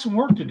 you've got some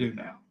work to do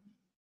now.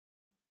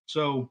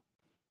 So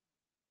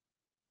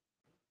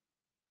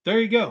there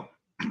you go.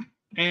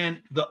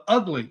 And the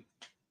ugly,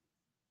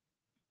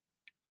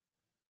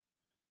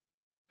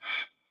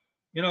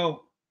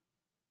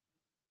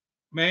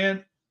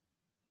 man,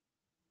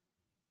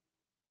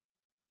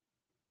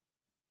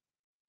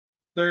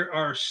 there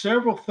are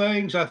several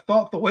things. I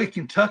thought the way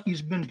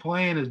Kentucky's been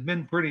playing has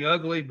been pretty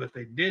ugly, but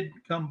they did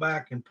come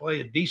back and play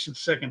a decent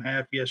second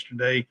half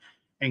yesterday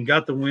and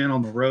got the win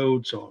on the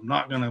road, so I'm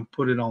not going to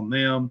put it on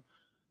them.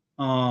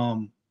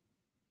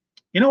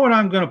 You know what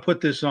I'm going to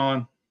put this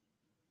on?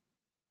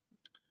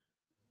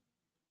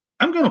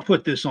 I'm going to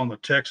put this on the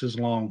Texas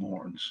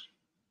Longhorns.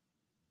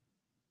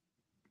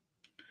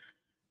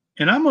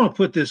 And I'm going to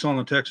put this on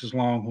the Texas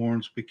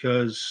Longhorns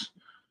because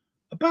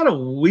about a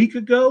week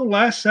ago,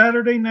 last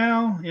Saturday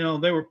now,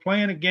 they were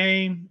playing a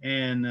game,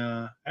 and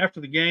after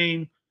the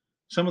game,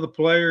 some of the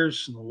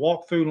players in the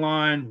walkthrough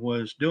line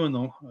was doing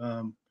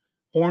the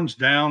horns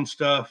down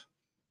stuff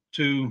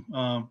to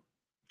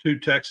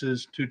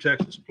Texas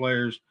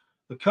players.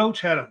 The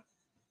coach had a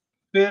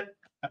fit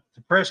at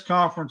the press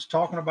conference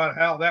talking about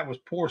how that was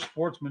poor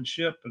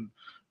sportsmanship and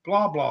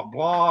blah, blah,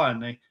 blah,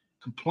 and they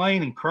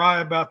complain and cry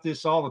about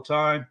this all the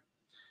time.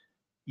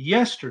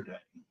 Yesterday,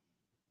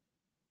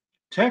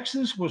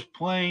 Texas was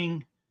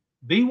playing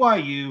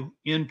BYU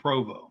in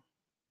Provo.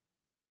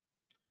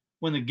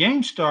 When the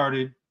game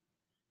started,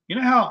 you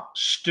know how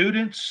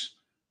students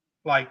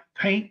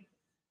paint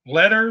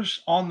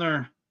letters on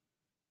their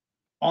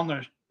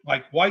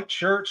white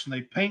shirts, and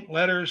they paint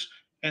letters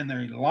and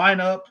they line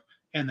up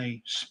and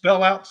they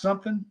spell out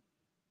something?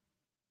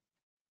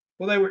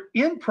 Well, they were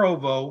in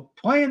Provo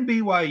playing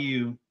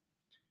BYU,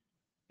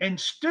 and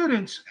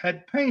students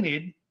had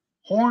painted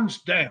horns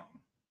down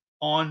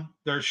on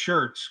their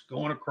shirts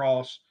going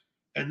across,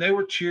 and they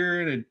were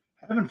cheering and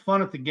having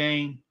fun at the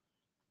game.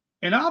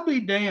 And I'll be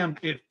damned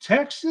if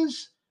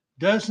Texas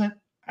doesn't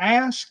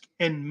ask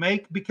and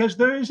make, because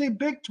there is a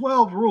Big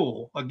 12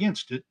 rule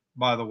against it,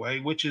 by the way,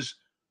 which is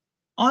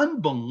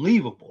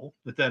unbelievable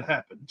that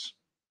happens.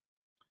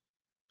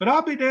 But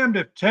I'll be damned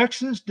if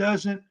Texas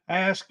doesn't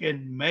ask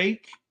and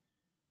make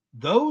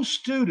those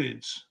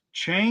students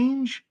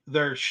change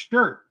their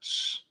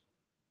shirts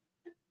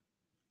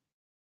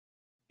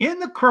in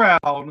the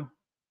crowd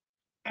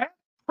at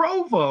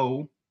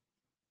Provo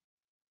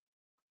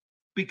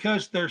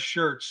because their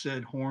shirt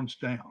said horns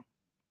down.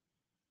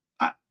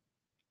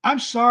 I'm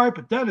sorry,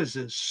 but that is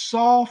as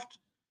soft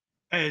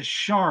as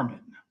Charmin.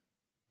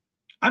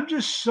 I'm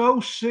just so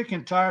sick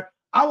and tired.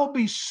 I will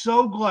be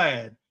so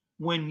glad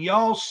when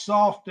y'all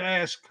soft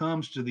ass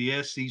comes to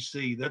the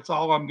SEC. That's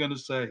all I'm going to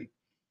say.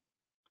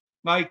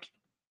 Like,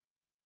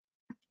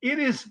 it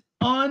is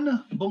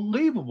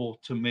unbelievable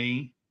to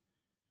me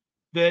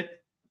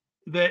that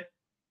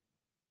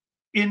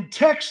in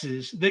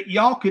Texas that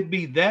y'all could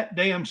be that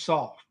damn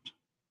soft.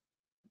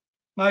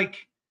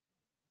 Like,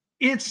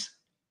 it's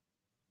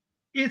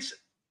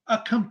a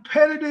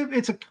competitive,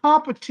 it's a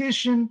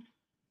competition.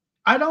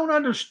 I don't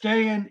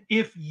understand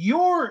if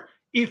you're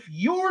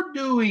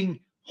doing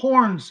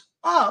horns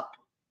up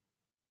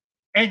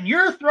and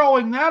you're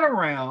throwing that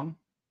around,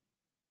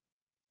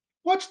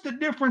 what's the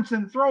difference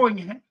in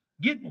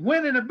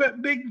winning a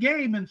big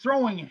game and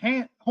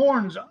throwing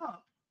horns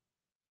up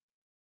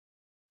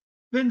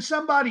than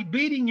somebody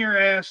beating your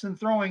ass and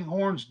throwing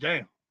horns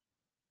down?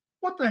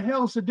 What the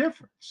hell's the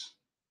difference?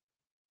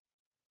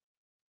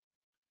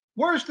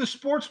 Where's the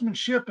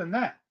sportsmanship in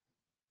that?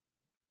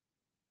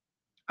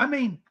 I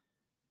mean,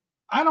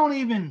 I don't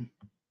even,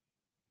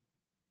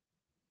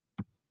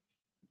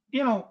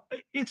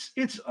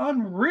 it's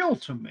unreal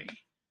to me.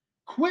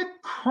 Quit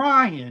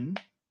crying.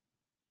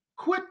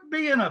 Quit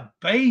being a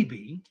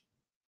baby.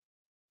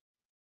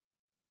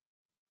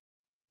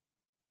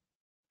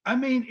 I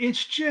mean,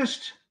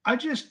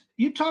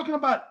 you talking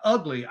about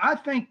ugly. I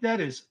think that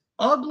is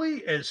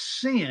ugly as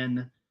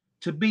sin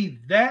to be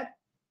that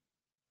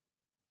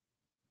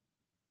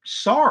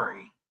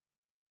sorry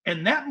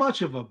and that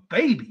much of a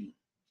baby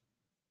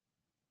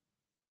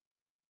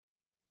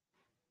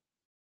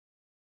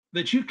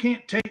that you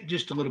can't take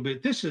just a little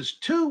bit. This is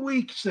 2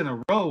 weeks in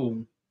a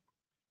row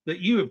that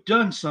you have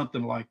done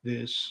something like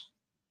this,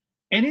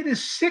 and it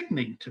is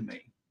sickening to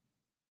me.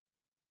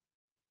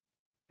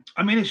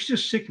 I mean, it's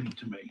just sickening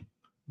to me.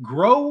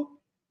 Grow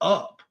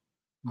up.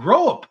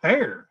 Grow a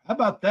pair. How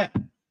about that?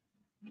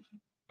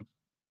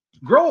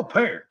 Grow a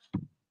pair.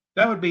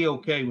 That would be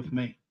okay with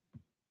me.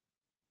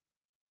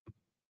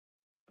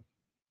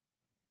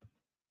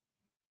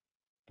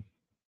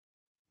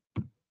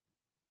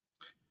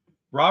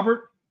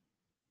 Robert,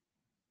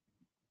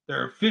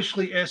 they're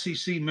officially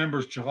SEC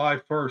members July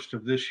 1st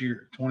of this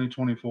year,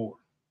 2024.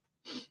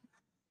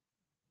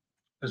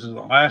 This is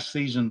the last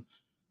season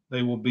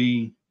they will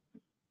be.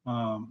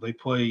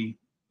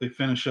 They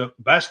finish up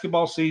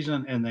basketball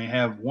season, and they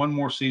have one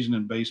more season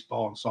in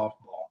baseball and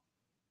softball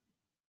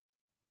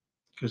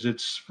because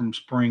it's from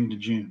spring to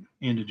June,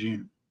 into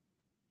June.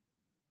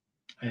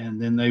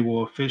 And then they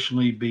will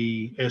officially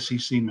be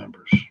SEC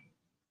members.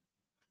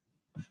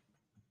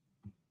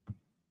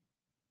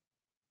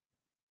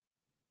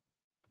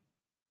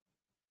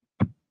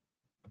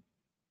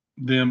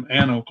 Them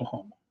and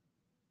Oklahoma.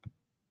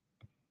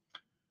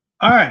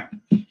 All right.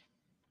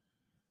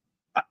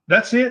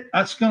 That's it.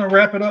 That's going to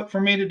wrap it up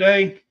for me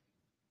today.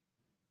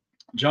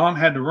 John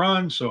had to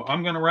run, so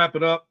I'm going to wrap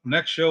it up.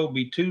 Next show will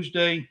be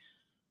Tuesday.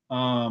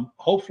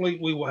 Hopefully,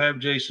 we will have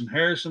Jason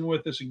Harrison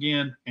with us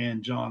again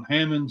and John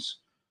Hammonds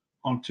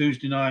on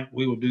Tuesday night.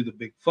 We will do the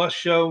Big Fuss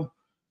show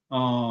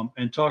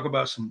and talk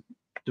about some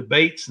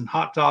debates and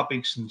hot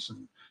topics and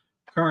some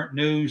current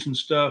news and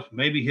stuff.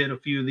 Maybe hit a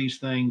few of these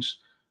things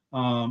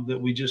that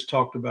we just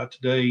talked about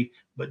today,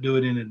 but do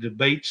it in a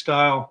debate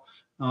style.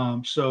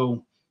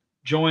 So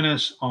join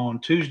us on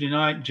Tuesday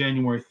night,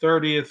 January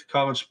 30th,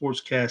 College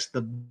SportsCast,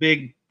 the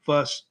Big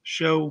Fuss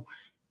show,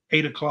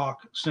 8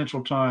 o'clock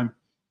Central Time.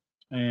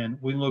 And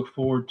we look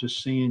forward to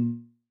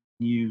seeing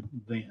you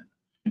then.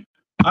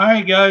 All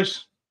right,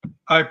 guys.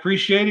 I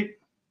appreciate it.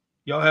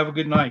 Y'all have a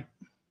good night.